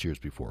all those years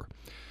before.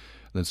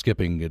 Then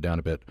skipping down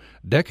a bit,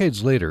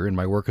 decades later in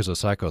my work as a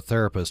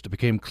psychotherapist, it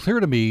became clear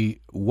to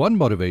me one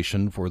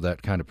motivation for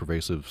that kind of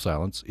pervasive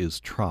silence is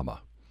trauma.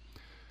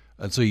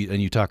 And so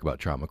you talk about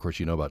trauma. Of course,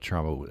 you know about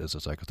trauma as a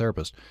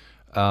psychotherapist.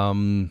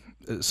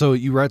 So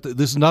you write that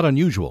this is not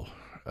unusual.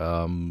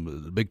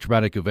 Big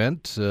traumatic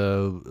event,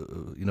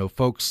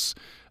 folks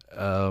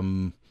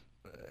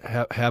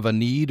have a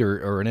need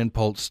or an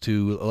impulse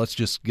to let's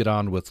just get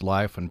on with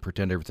life and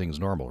pretend everything's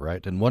normal,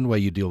 right? And one way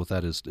you deal with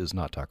that is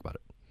not talk about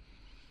it.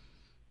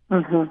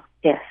 Mm-hmm.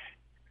 Yes,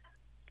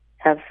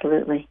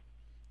 absolutely.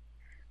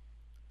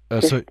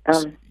 So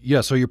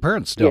your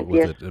parents dealt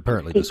with it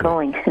apparently this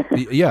way.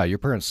 Yeah, your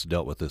parents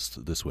dealt with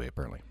this way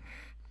apparently.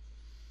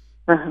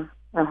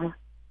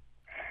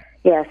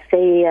 Yes,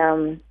 they.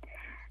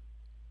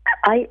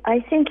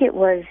 I think it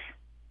was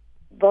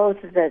both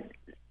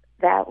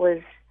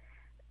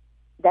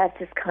that's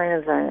just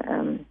kind of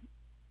an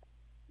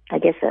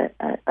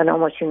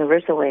almost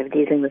universal way of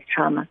dealing with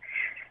trauma.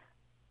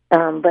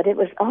 But it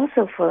was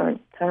also for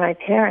my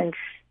parents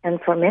and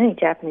for many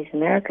Japanese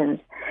Americans,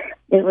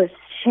 it was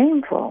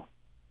shameful.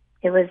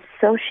 It was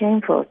so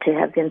shameful to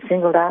have been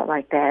singled out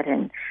like that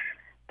and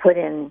put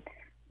in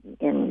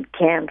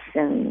camps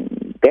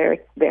and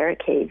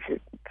barricades,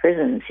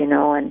 prisons,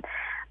 and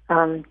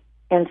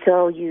And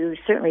so you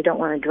certainly don't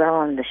want to dwell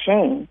on the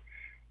shame.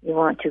 You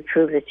want to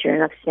prove that you're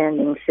an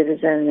upstanding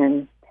citizen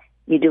and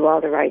you do all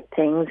the right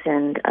things,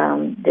 and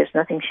there's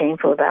nothing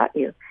shameful about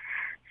you.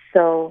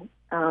 So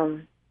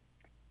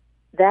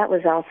that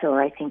was also,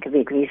 I think, a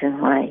big reason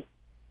why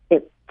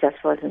it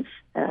just wasn't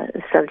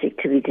a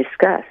subject to be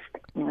discussed.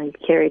 You know, you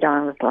carried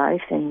on with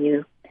life, and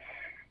you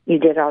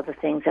did all the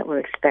things that were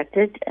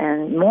expected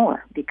and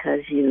more,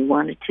 because you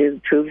wanted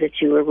to prove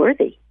that you were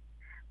worthy.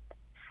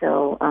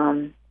 So,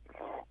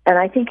 and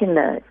I think in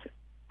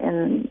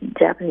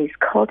Japanese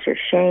culture,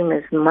 shame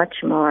is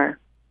much more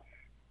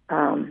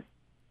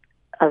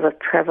of a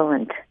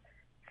prevalent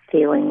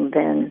feeling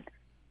than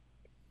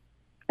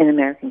in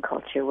American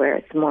culture, where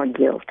it's more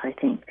guilt. I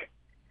think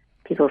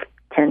people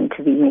tend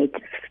to be made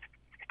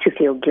to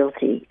feel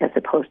guilty as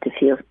opposed to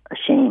feel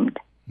ashamed.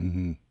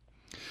 Mm-hmm.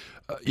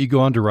 You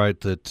go on to write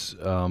that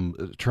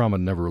trauma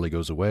never really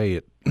goes away.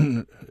 It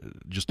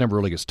just never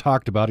really gets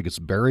talked about. It gets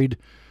buried,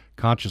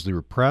 consciously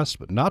repressed,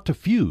 but not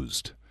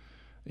diffused.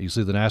 You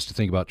say the nasty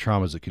thing about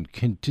trauma is it can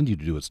continue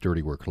to do its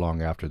dirty work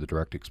long after the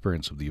direct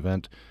experience of the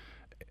event,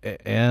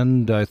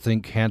 and I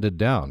think handed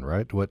down,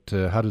 right?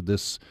 How did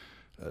this,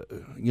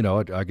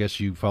 I guess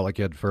you felt like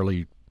you had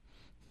fairly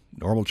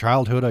normal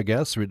childhood, I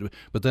guess,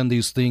 but then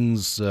these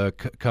things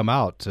come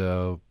out.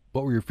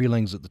 What were your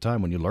feelings at the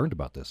time when you learned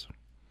about this?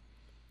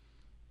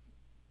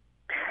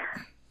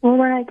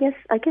 Well, I guess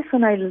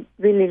when I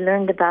really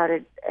learned about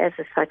it as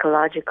a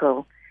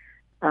psychological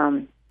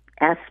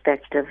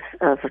aspect of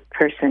a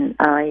person,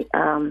 I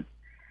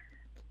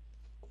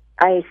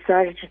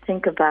started to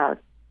think about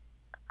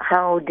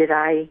how did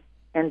I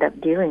end up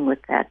dealing with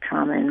that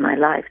trauma in my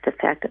life. The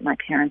fact that my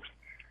parents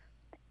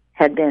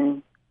had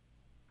been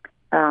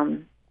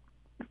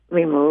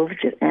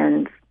removed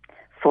and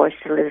forced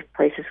to live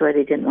places where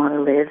they didn't want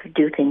to live,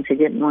 do things they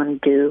didn't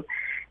want to do,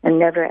 and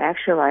never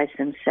actualize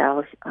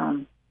themselves.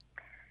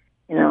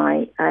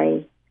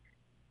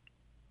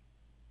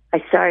 I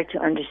started to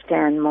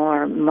understand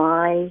more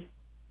my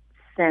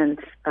sense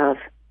of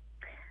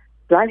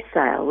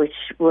lifestyle, which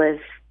was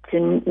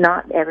to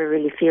not ever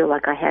really feel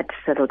like I had to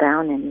settle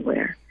down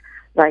anywhere,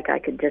 like I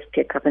could just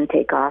pick up and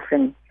take off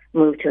and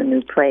move to a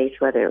new place,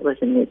 whether it was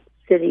a new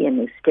city, a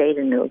new state,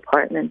 a new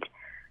apartment,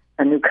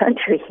 a new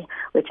country,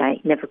 which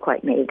I never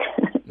quite made.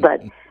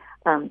 but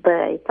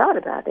I thought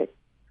about it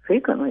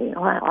frequently.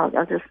 Oh,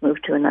 I'll just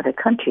move to another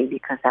country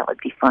because that would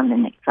be fun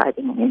and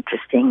exciting and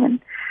interesting.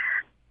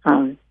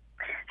 And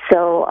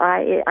so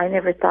I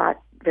never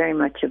thought very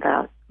much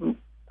about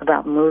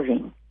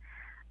moving.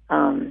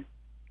 And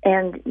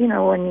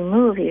when you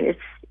move, it's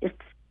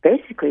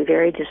basically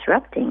very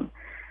disrupting.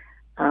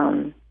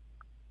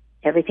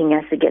 Everything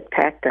has to get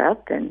packed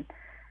up, and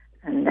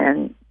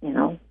then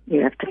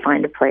you have to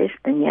find a place,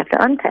 then you have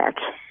to unpack.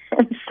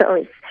 And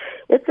so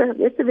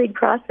it's a big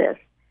process.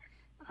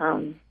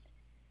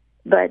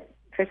 But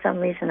for some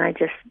reason, I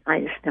just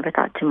never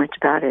thought too much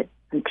about it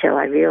until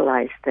I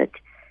realized that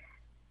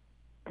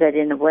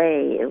in a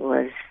way it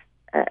was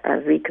a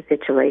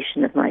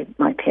recapitulation of my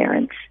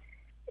parents'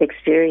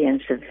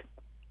 experience of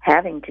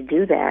having to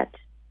do that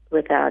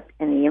without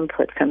any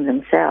input from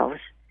themselves,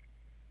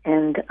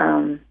 and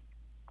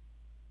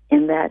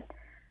in that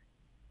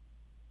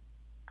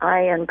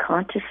I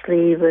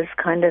unconsciously was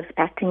kind of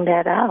acting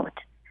that out,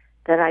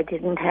 that I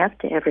didn't have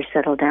to ever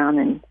settle down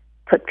and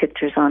put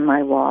pictures on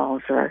my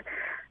walls or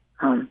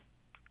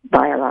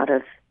buy a lot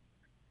of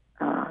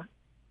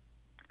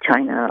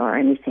china or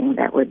anything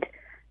that would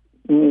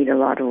need a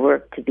lot of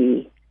work to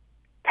be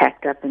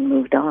packed up and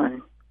moved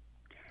on.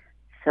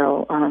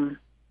 So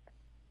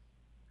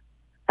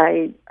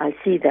I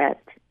see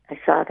that. I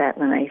saw that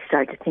when I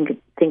started to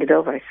think it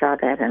over. I saw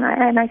that,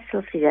 and I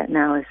still see that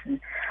now as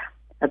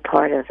a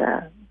part of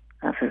a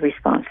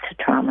response to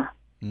trauma.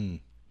 Mm.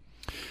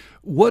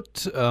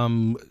 What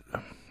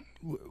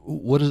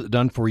has it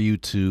done for you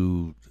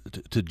to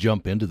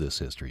jump into this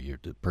history?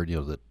 The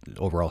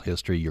overall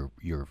history,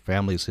 your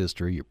family's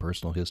history, your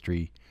personal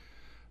history,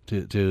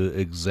 to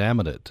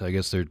examine it. I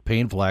guess there are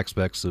painful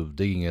aspects of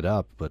digging it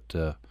up, but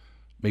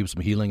maybe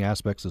some healing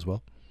aspects as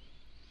well.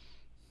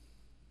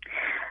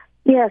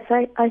 Yes,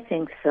 I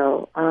think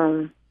so.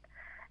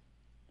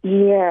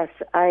 Yes,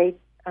 I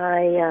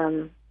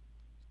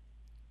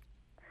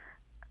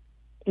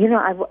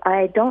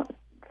don't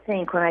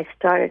think when I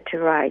started to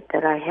write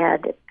that I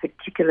had a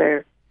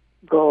particular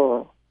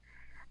goal.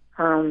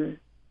 And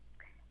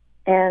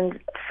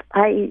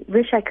I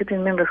wish I could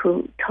remember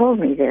who told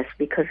me this,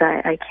 because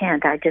I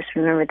can't. I just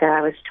remember that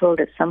I was told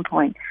at some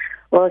point,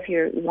 well, if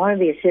you want to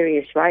be a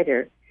serious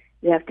writer,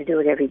 you have to do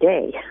it every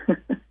day.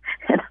 And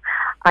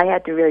I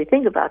had to really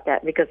think about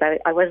that, because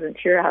I wasn't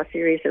sure how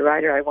serious a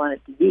writer I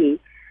wanted to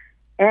be,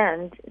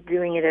 and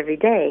doing it every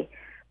day.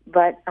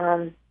 But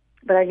I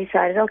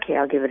decided, okay,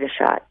 I'll give it a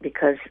shot,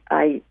 because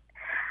I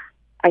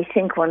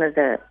think one of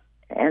the,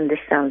 and this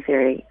sounds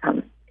very,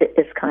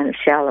 it's kind of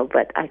shallow,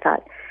 but I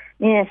thought,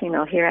 yeah,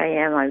 here I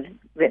am. I've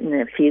written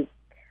a few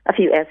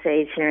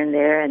essays here and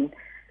there, and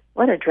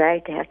what a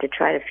drag to have to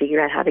try to figure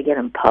out how to get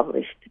them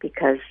published,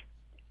 because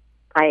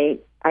I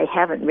I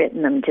haven't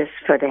written them just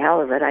for the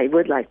hell of it. I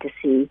would like to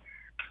see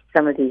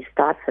some of these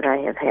thoughts that I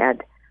have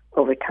had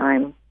over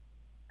time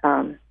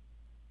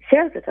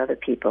shared with other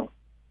people,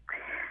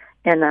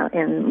 and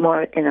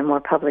in a more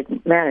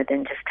public manner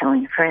than just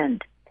telling a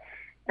friend.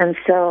 And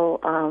so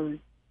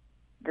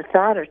the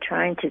thought of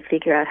trying to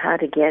figure out how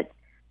to get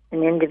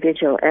an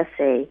individual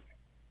essay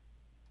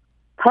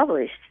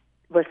published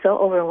was so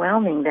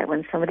overwhelming that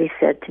when somebody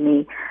said to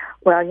me,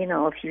 well,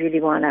 if you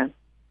really want to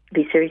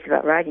be serious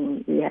about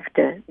writing, you have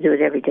to do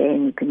it every day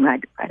and you can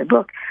write a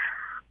book,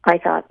 I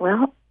thought,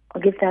 well,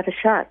 I'll give that a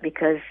shot,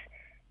 because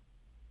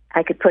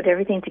I could put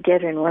everything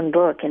together in one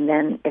book, and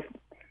then if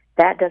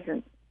that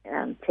doesn't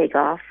take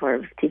off or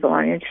if people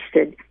aren't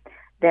interested,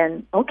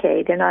 then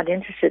okay, they're not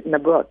interested in the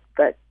book,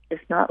 but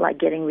it's not like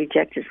getting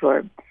rejected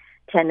for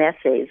 10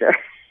 essays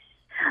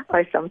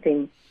or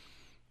something,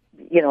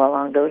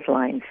 along those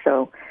lines.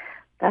 So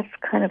that's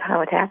kind of how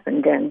it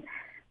happened.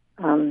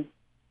 And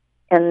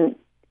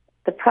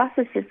the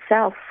process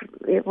itself,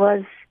 it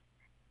was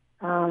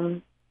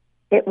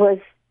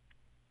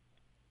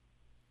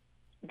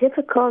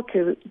difficult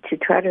to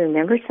try to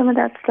remember some of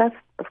that stuff,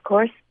 of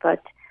course,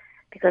 but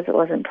because it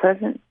wasn't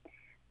pleasant.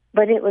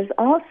 But it was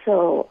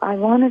also, I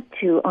wanted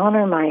to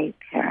honor my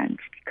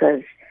parents,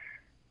 because,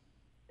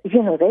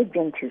 they'd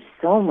been through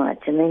so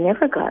much, and they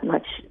never got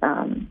much,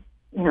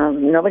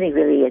 nobody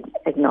really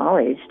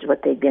acknowledged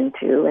what they'd been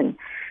through, and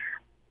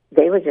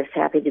they were just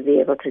happy to be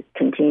able to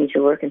continue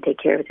to work and take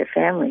care of their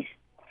families.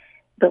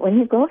 But when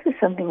you go through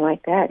something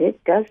like that,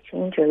 it does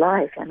change your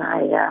life, and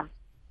I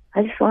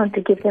just wanted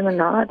to give them a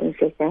nod and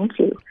say thank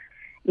you.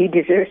 You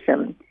deserve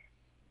some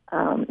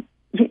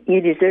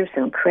you deserve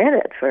some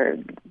credit for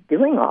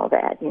doing all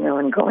that,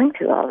 and going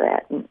through all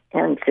that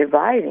and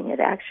surviving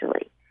it,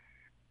 actually.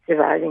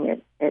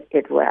 Surviving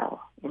it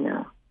well,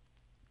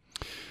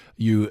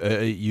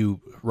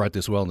 You write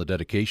this well in the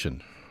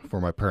dedication.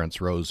 For my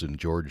parents, Rose and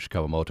George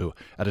Kawamoto,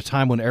 at a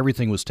time when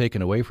everything was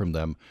taken away from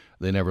them,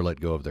 they never let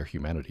go of their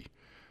humanity,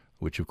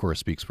 which, of course,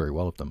 speaks very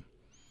well of them.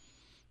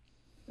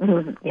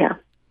 Mm-hmm, yeah.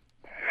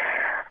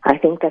 I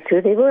think that's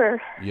who they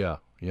were. Yeah,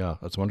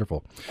 that's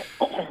wonderful.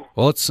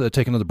 Well, let's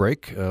take another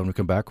break. When we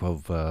come back,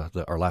 we'll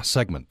have our last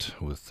segment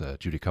with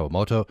Judy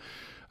Kawamoto,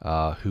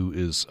 who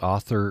is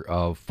author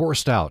of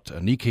Forced Out, a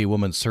Nikkei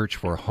woman's search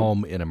for a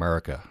home in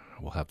America.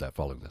 We'll have that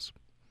following this.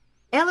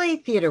 LA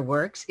Theater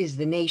Works is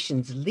the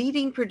nation's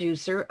leading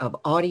producer of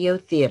audio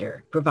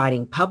theater,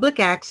 providing public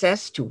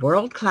access to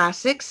world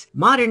classics,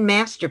 modern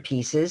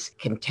masterpieces,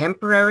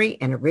 contemporary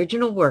and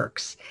original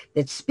works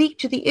that speak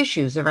to the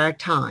issues of our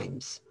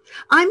times.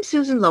 I'm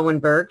Susan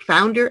Lowenberg,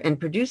 founder and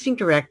producing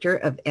director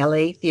of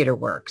LA Theater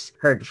Works,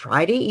 heard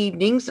Friday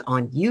evenings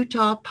on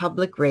Utah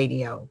Public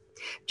Radio.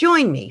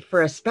 Join me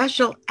for a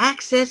special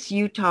Access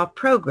Utah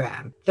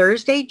program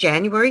Thursday,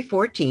 January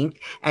 14th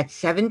at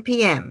 7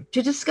 p.m.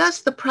 to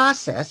discuss the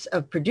process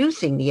of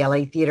producing the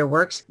LA Theater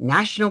Works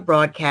national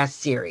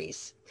broadcast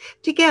series.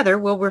 Together,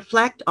 we'll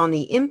reflect on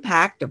the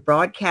impact of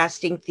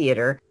broadcasting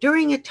theater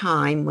during a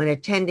time when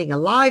attending a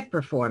live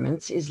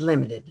performance is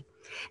limited.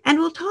 And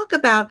we'll talk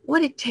about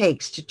what it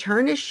takes to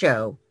turn a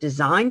show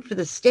designed for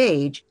the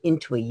stage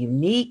into a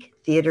unique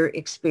theater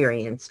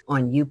experience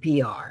on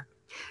UPR.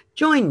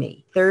 Join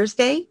me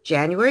Thursday,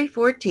 January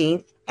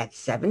 14th at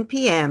 7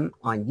 p.m.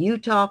 on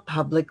Utah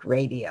Public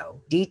Radio.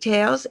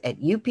 Details at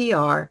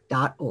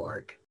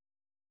upr.org.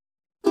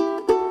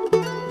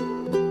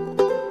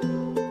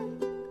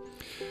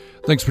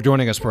 Thanks for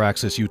joining us for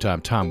Access Utah.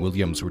 I'm Tom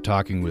Williams. We're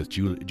talking with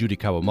Judy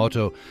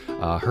Kawamoto.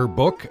 Her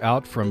book,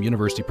 out from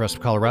University Press of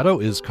Colorado,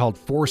 is called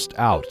Forced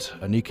Out,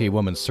 a Nikkei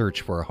woman's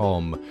search for a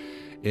home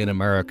in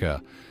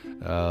America.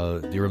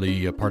 The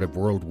early part of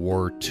World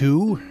War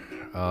II.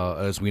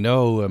 As we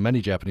know, many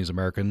Japanese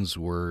Americans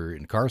were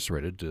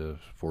incarcerated,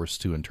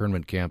 forced to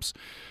internment camps.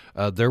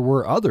 There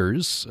were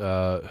others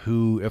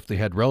who, if they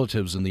had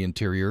relatives in the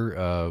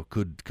interior,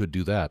 could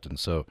do that. And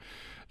so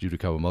Judy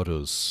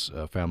Kawamoto's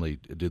family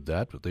did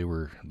that, but they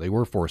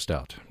were forced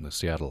out in the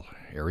Seattle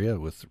area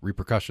with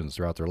repercussions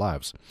throughout their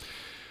lives.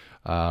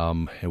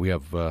 And we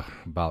have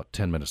about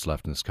 10 minutes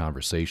left in this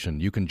conversation.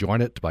 You can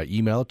join it by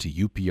email to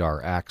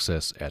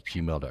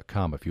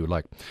upraccess@gmail.com if you would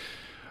like.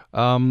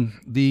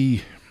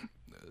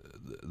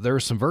 There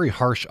are some very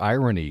harsh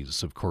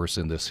ironies, of course,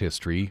 in this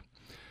history.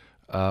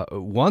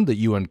 One that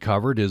you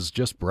uncovered is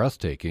just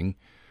breathtaking.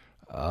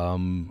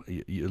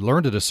 You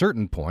learned at a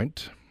certain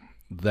point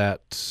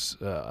that,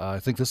 I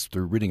think this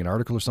through reading an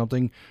article or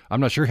something. I'm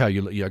not sure how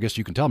I guess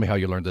you can tell me how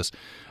you learned this.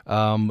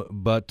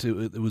 But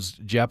it was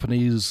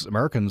Japanese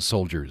American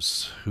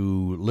soldiers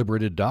who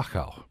liberated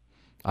Dachau.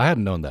 I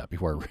hadn't known that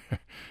before I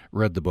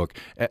read the book.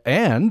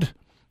 And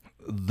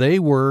they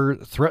were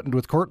threatened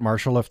with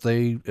court-martial if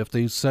they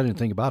said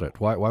anything about it.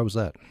 Why was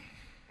that?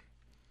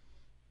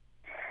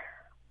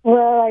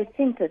 Well, I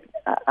think that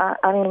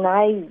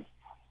I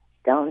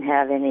don't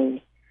have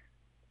any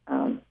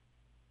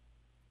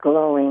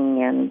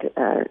glowing and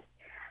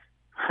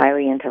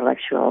highly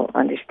intellectual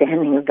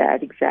understanding of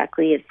that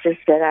exactly. It's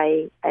just that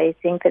I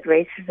think that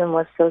racism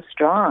was so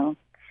strong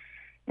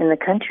in the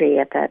country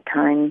at that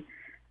time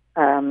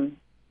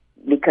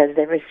because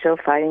they were still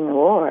fighting the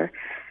war,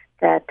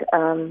 that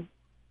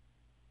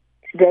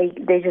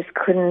they just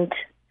couldn't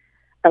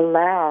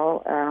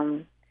allow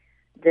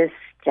this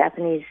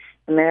Japanese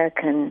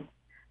American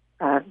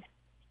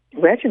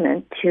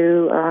regiment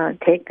to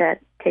take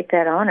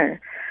that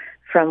honor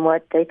from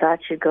what they thought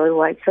should go to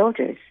white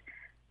soldiers.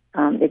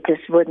 It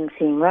just wouldn't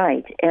seem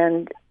right,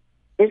 and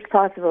it's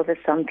possible that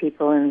some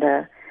people in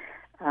the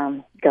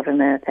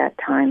government at that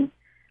time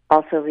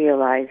also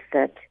realized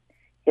that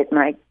it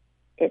might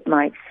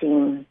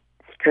seem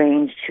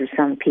strange to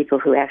some people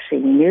who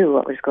actually knew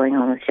what was going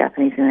on with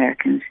Japanese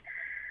Americans,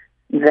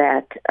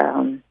 that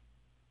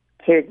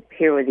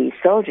here were these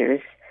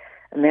soldiers,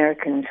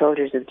 American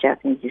soldiers of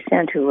Japanese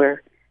descent, who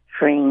were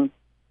freeing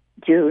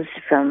Jews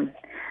from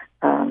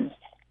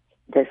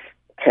this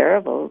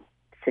terrible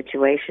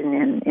situation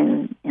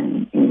in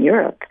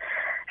Europe.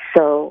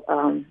 So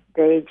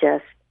they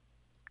just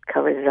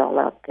covered it all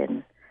up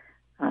and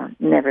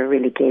never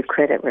really gave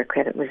credit where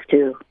credit was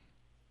due.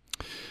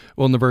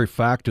 Well, and the very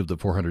fact of the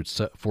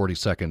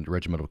 442nd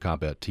Regimental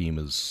Combat Team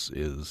is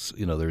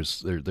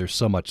there's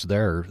so much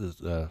there.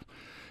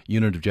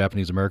 Unit of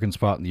Japanese Americans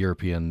fought in the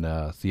European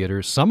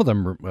theaters. Some of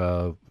them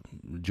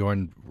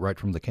joined right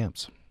from the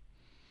camps.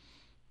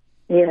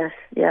 Yes,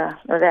 yeah.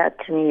 Well, that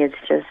to me is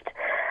just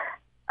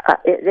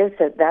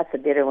that's a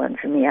bitter one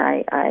for me.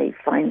 I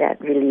find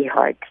that really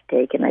hard to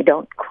take, and I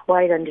don't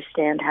quite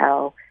understand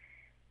how.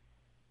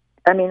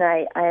 I mean,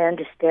 I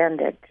understand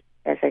that,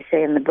 as I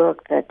say in the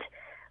book, that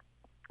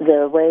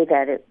the way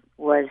that it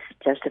was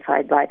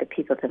justified by the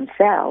people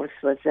themselves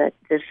was that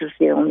this was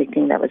the only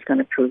thing that was going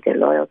to prove their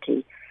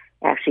loyalty,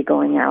 actually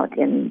going out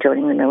and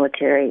joining the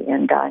military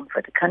and dying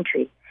for the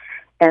country.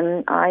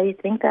 And I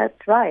think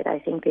that's right. I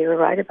think they were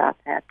right about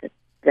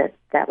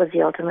that was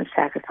the ultimate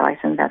sacrifice,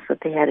 and that's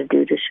what they had to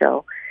do to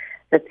show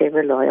that they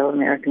were loyal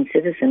American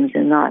citizens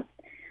and not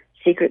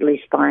secretly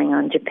spying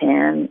on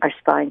Japan or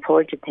spying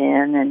for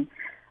Japan and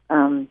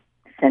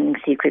sending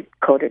secret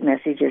coded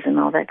messages and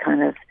all that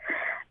kind of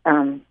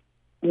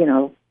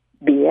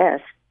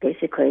BS,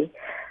 basically.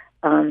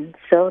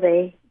 So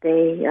they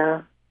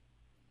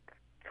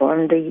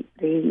formed the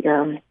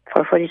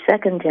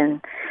 442nd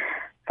and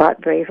fought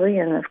bravely,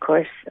 and of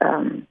course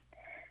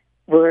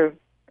were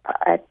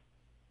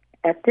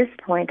at this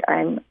point.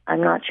 I'm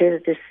not sure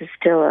that this is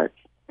still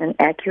an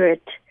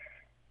accurate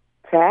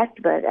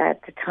fact, but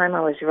at the time I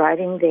was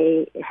writing,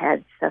 they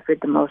had suffered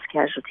the most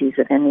casualties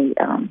of any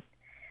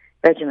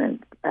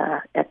regiment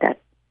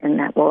in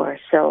that war.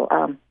 So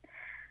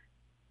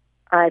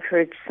I've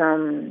heard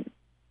some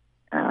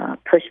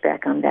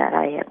pushback on that.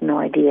 I have no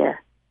idea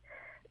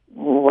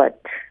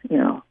what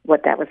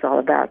that was all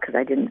about because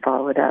I didn't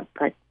follow it up.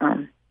 But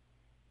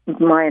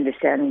my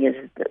understanding is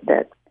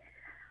that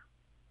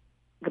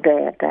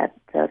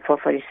the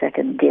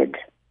 442nd did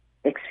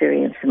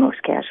experience the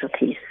most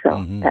casualties.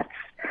 So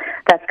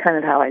that's kind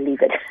of how I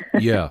leave it.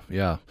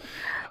 Yeah.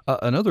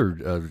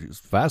 Another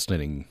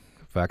fascinating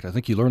fact, I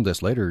think you learned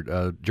this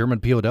later, German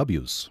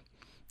POWs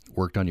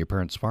worked on your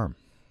parents' farm.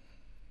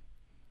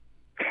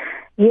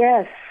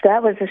 Yes,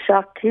 that was a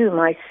shock too.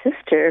 My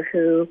sister,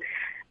 who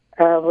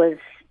was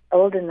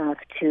old enough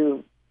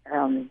to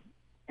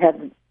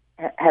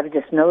have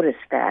just noticed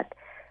that,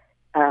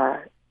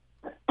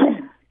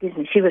 excuse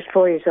me, she was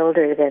 4 years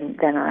older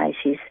than I.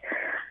 She's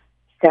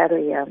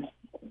sadly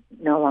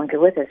no longer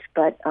with us,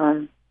 but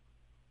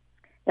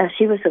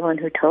she was the one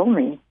who told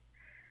me,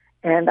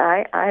 and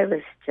I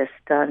was just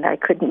stunned. I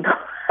couldn't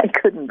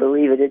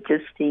believe it. It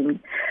just seemed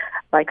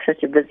like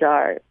such a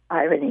bizarre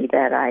irony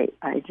that I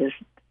just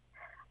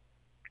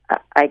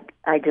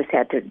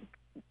had to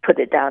put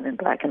it down in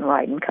black and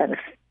white and kind of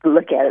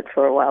look at it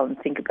for a while and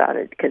think about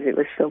it because it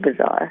was so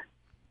bizarre.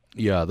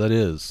 Yeah, that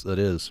is.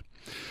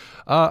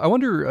 I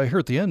wonder, here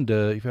at the end,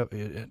 do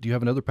you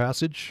have another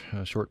passage,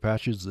 short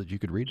passage that you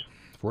could read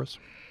for us?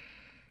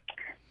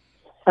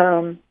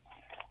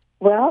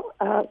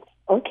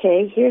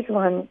 Okay, here's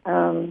one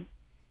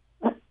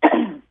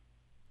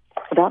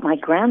about my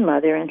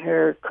grandmother and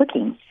her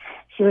cooking.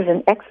 She was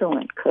an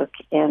excellent cook,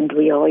 and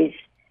we always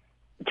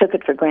took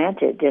it for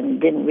granted and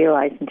didn't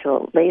realize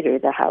until later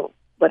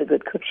what a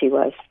good cook she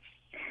was.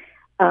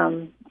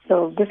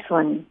 So this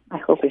one, I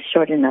hope, is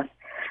short enough.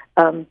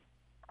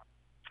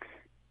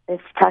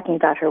 It's talking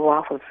about her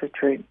waffles, which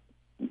were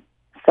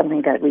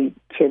something that we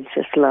kids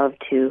just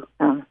loved to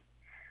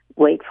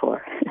wait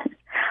for.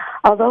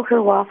 Although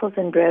her waffles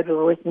and bread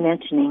were worth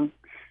mentioning,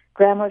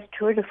 Grandma's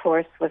tour de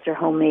force was her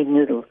homemade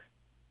noodles.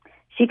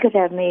 She could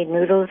have made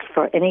noodles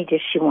for any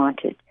dish she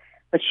wanted,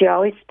 but she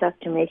always stuck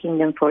to making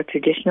them for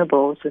traditional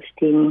bowls with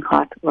steaming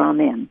hot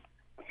ramen.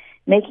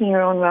 Making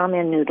her own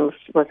ramen noodles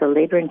was a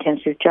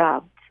labor-intensive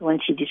job, so when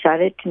she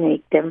decided to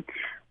make them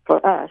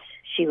for us,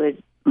 she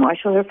would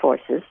marshal her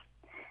forces,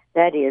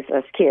 that is,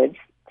 us kids,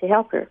 to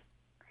help her.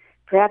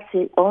 Perhaps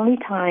the only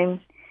time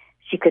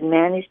she could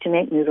manage to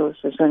make noodles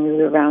was when we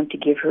were around to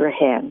give her a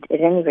hand.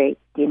 At any rate,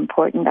 the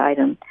important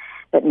item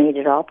that made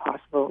it all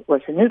possible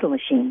was a noodle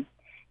machine,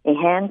 a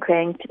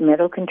hand-cranked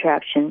metal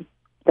contraption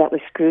that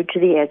was screwed to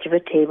the edge of a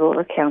table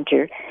or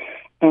counter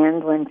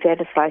and when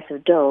fed a slice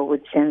of dough,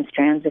 would send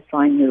strands of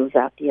fine noodles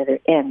out the other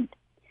end.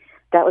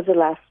 That was the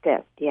last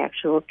step, the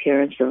actual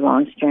appearance of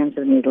long strands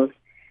of noodles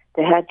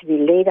that had to be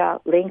laid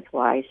out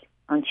lengthwise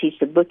on sheets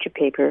of butcher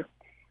paper,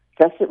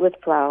 dusted with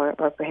flour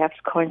or perhaps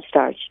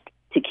cornstarch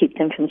to keep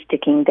them from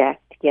sticking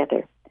back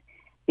together.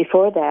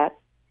 Before that,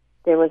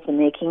 there was the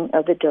making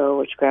of the dough,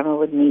 which Grandma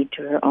would knead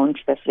to her own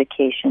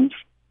specifications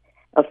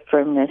of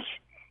firmness,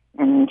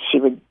 and she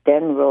would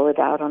then roll it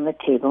out on the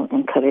table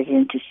and cut it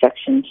into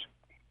sections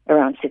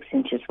around 6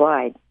 inches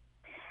wide,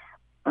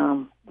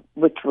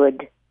 which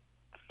would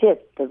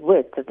fit the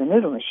width of the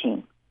noodle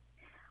machine.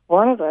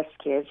 One of us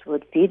kids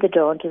would feed the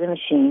dough into the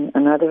machine,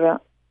 another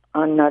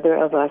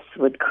of us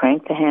would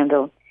crank the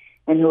handle,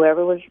 and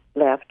whoever was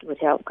left would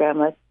help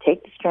Grandma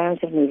take the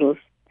strands of noodles,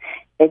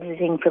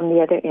 exiting from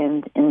the other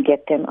end, and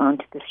get them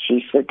onto the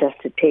sheets of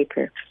dusted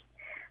paper.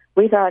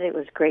 We thought it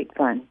was great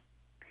fun.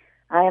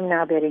 I am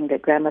now betting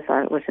that Grandma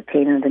thought it was a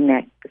pain in the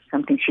neck, but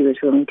something she was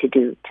willing to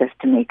do just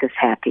to make us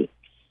happy.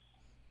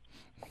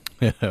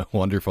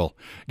 Wonderful.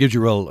 Gives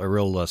you a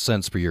real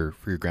sense for your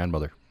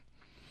grandmother.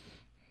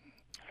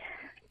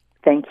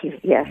 Thank you.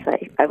 Yes,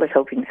 I was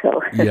hoping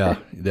so. Yeah,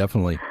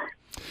 definitely.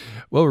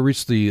 Well, we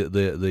reached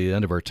the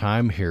end of our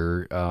time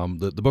here.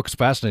 The book's a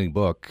fascinating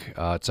book.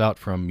 It's out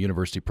from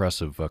University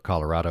Press of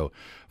Colorado.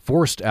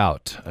 Forced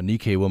Out, a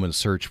Nikkei woman's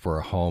search for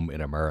a home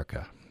in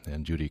America.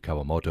 And Judy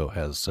Kawamoto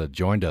has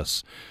joined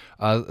us.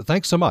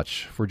 Thanks so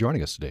much for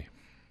joining us today.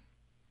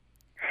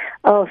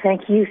 Oh,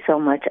 thank you so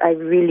much. I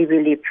really,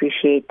 really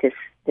appreciate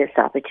this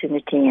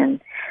opportunity,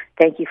 and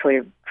thank you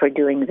for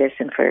doing this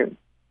and for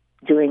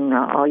doing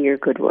all your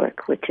good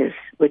work, which is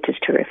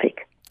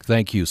terrific.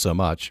 Thank you so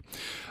much.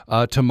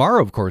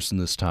 Tomorrow, of course, in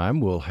this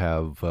time, we'll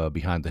have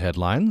Behind the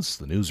Headlines,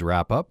 the news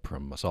wrap-up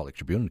from Salt Lake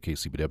Tribune and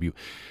KCBW.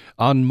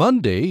 On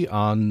Monday,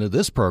 on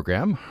this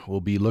program,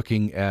 we'll be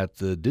looking at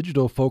the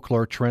digital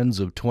folklore trends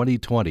of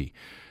 2020.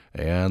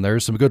 And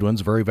there's some good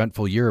ones. A very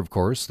eventful year, of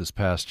course. This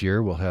past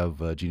year, we'll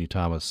have Jeannie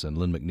Thomas and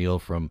Lynn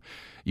McNeil from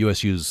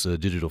USU's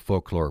Digital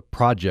Folklore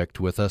Project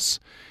with us,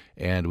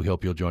 and we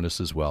hope you'll join us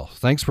as well.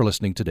 Thanks for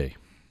listening today.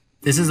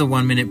 This is a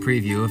 1-minute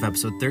preview of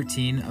Episode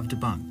 13 of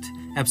Debunked.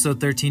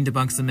 Episode 13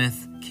 debunks the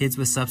myth, kids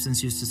with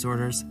substance use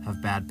disorders have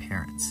bad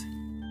parents.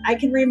 I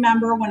can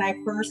remember when I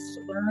first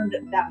learned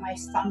that my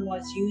son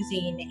was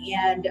using,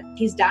 and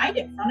he's died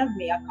in front of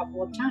me a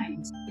couple of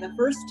times. The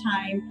first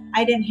time,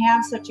 I didn't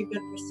have such a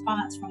good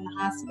response from the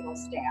hospital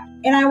staff,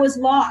 and I was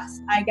lost.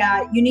 I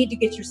got, you need to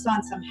get your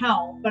son some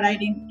help, but I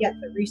didn't get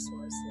the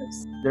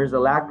resources. There's a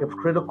lack of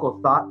critical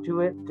thought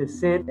to it, to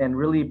sit and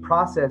really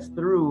process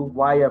through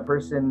why a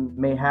person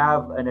may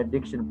have an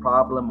addiction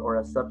problem or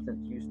a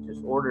substance use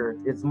disorder.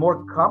 It's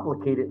more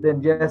complicated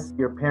than just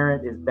your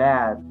parent is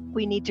bad.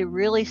 We need to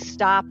really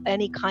stop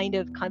any kind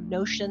of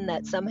notion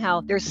that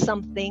somehow there's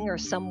something or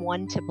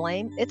someone to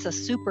blame. It's a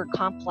super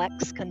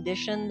complex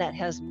condition that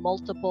has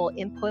multiple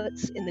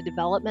inputs in the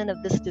development of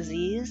this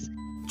disease.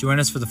 Join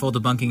us for the full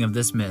debunking of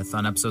this myth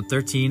on episode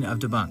 13 of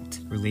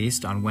Debunked,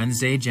 released on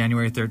Wednesday,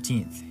 January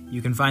 13th.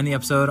 You can find the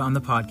episode on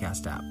the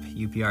podcast app,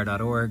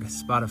 upr.org,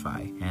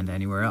 Spotify, and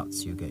anywhere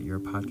else you get your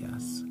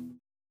podcasts.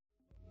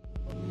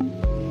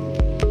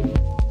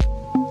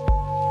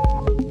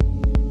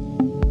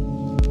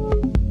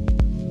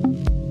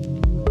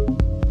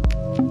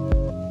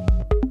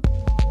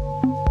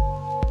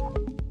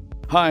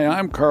 Hi,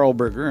 I'm Carl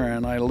Berger,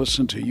 and I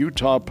listen to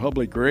Utah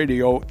Public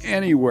Radio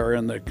anywhere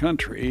in the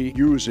country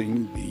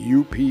using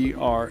the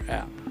UPR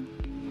app.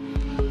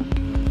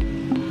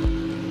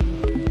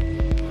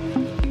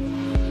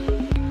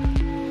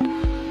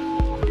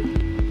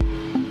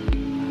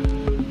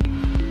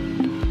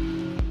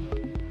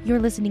 You're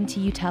listening to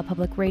Utah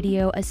Public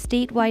Radio, a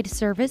statewide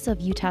service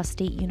of Utah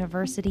State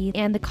University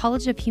and the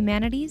College of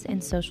Humanities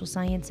and Social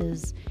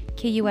Sciences.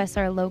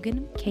 KUSR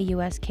Logan,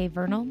 KUSK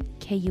Vernal,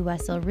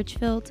 KUSL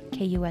Richfield,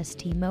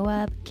 KUST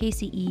Moab,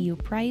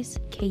 KCEU Price,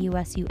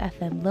 KUSU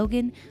FM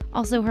Logan,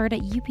 also heard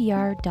at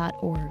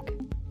upr.org.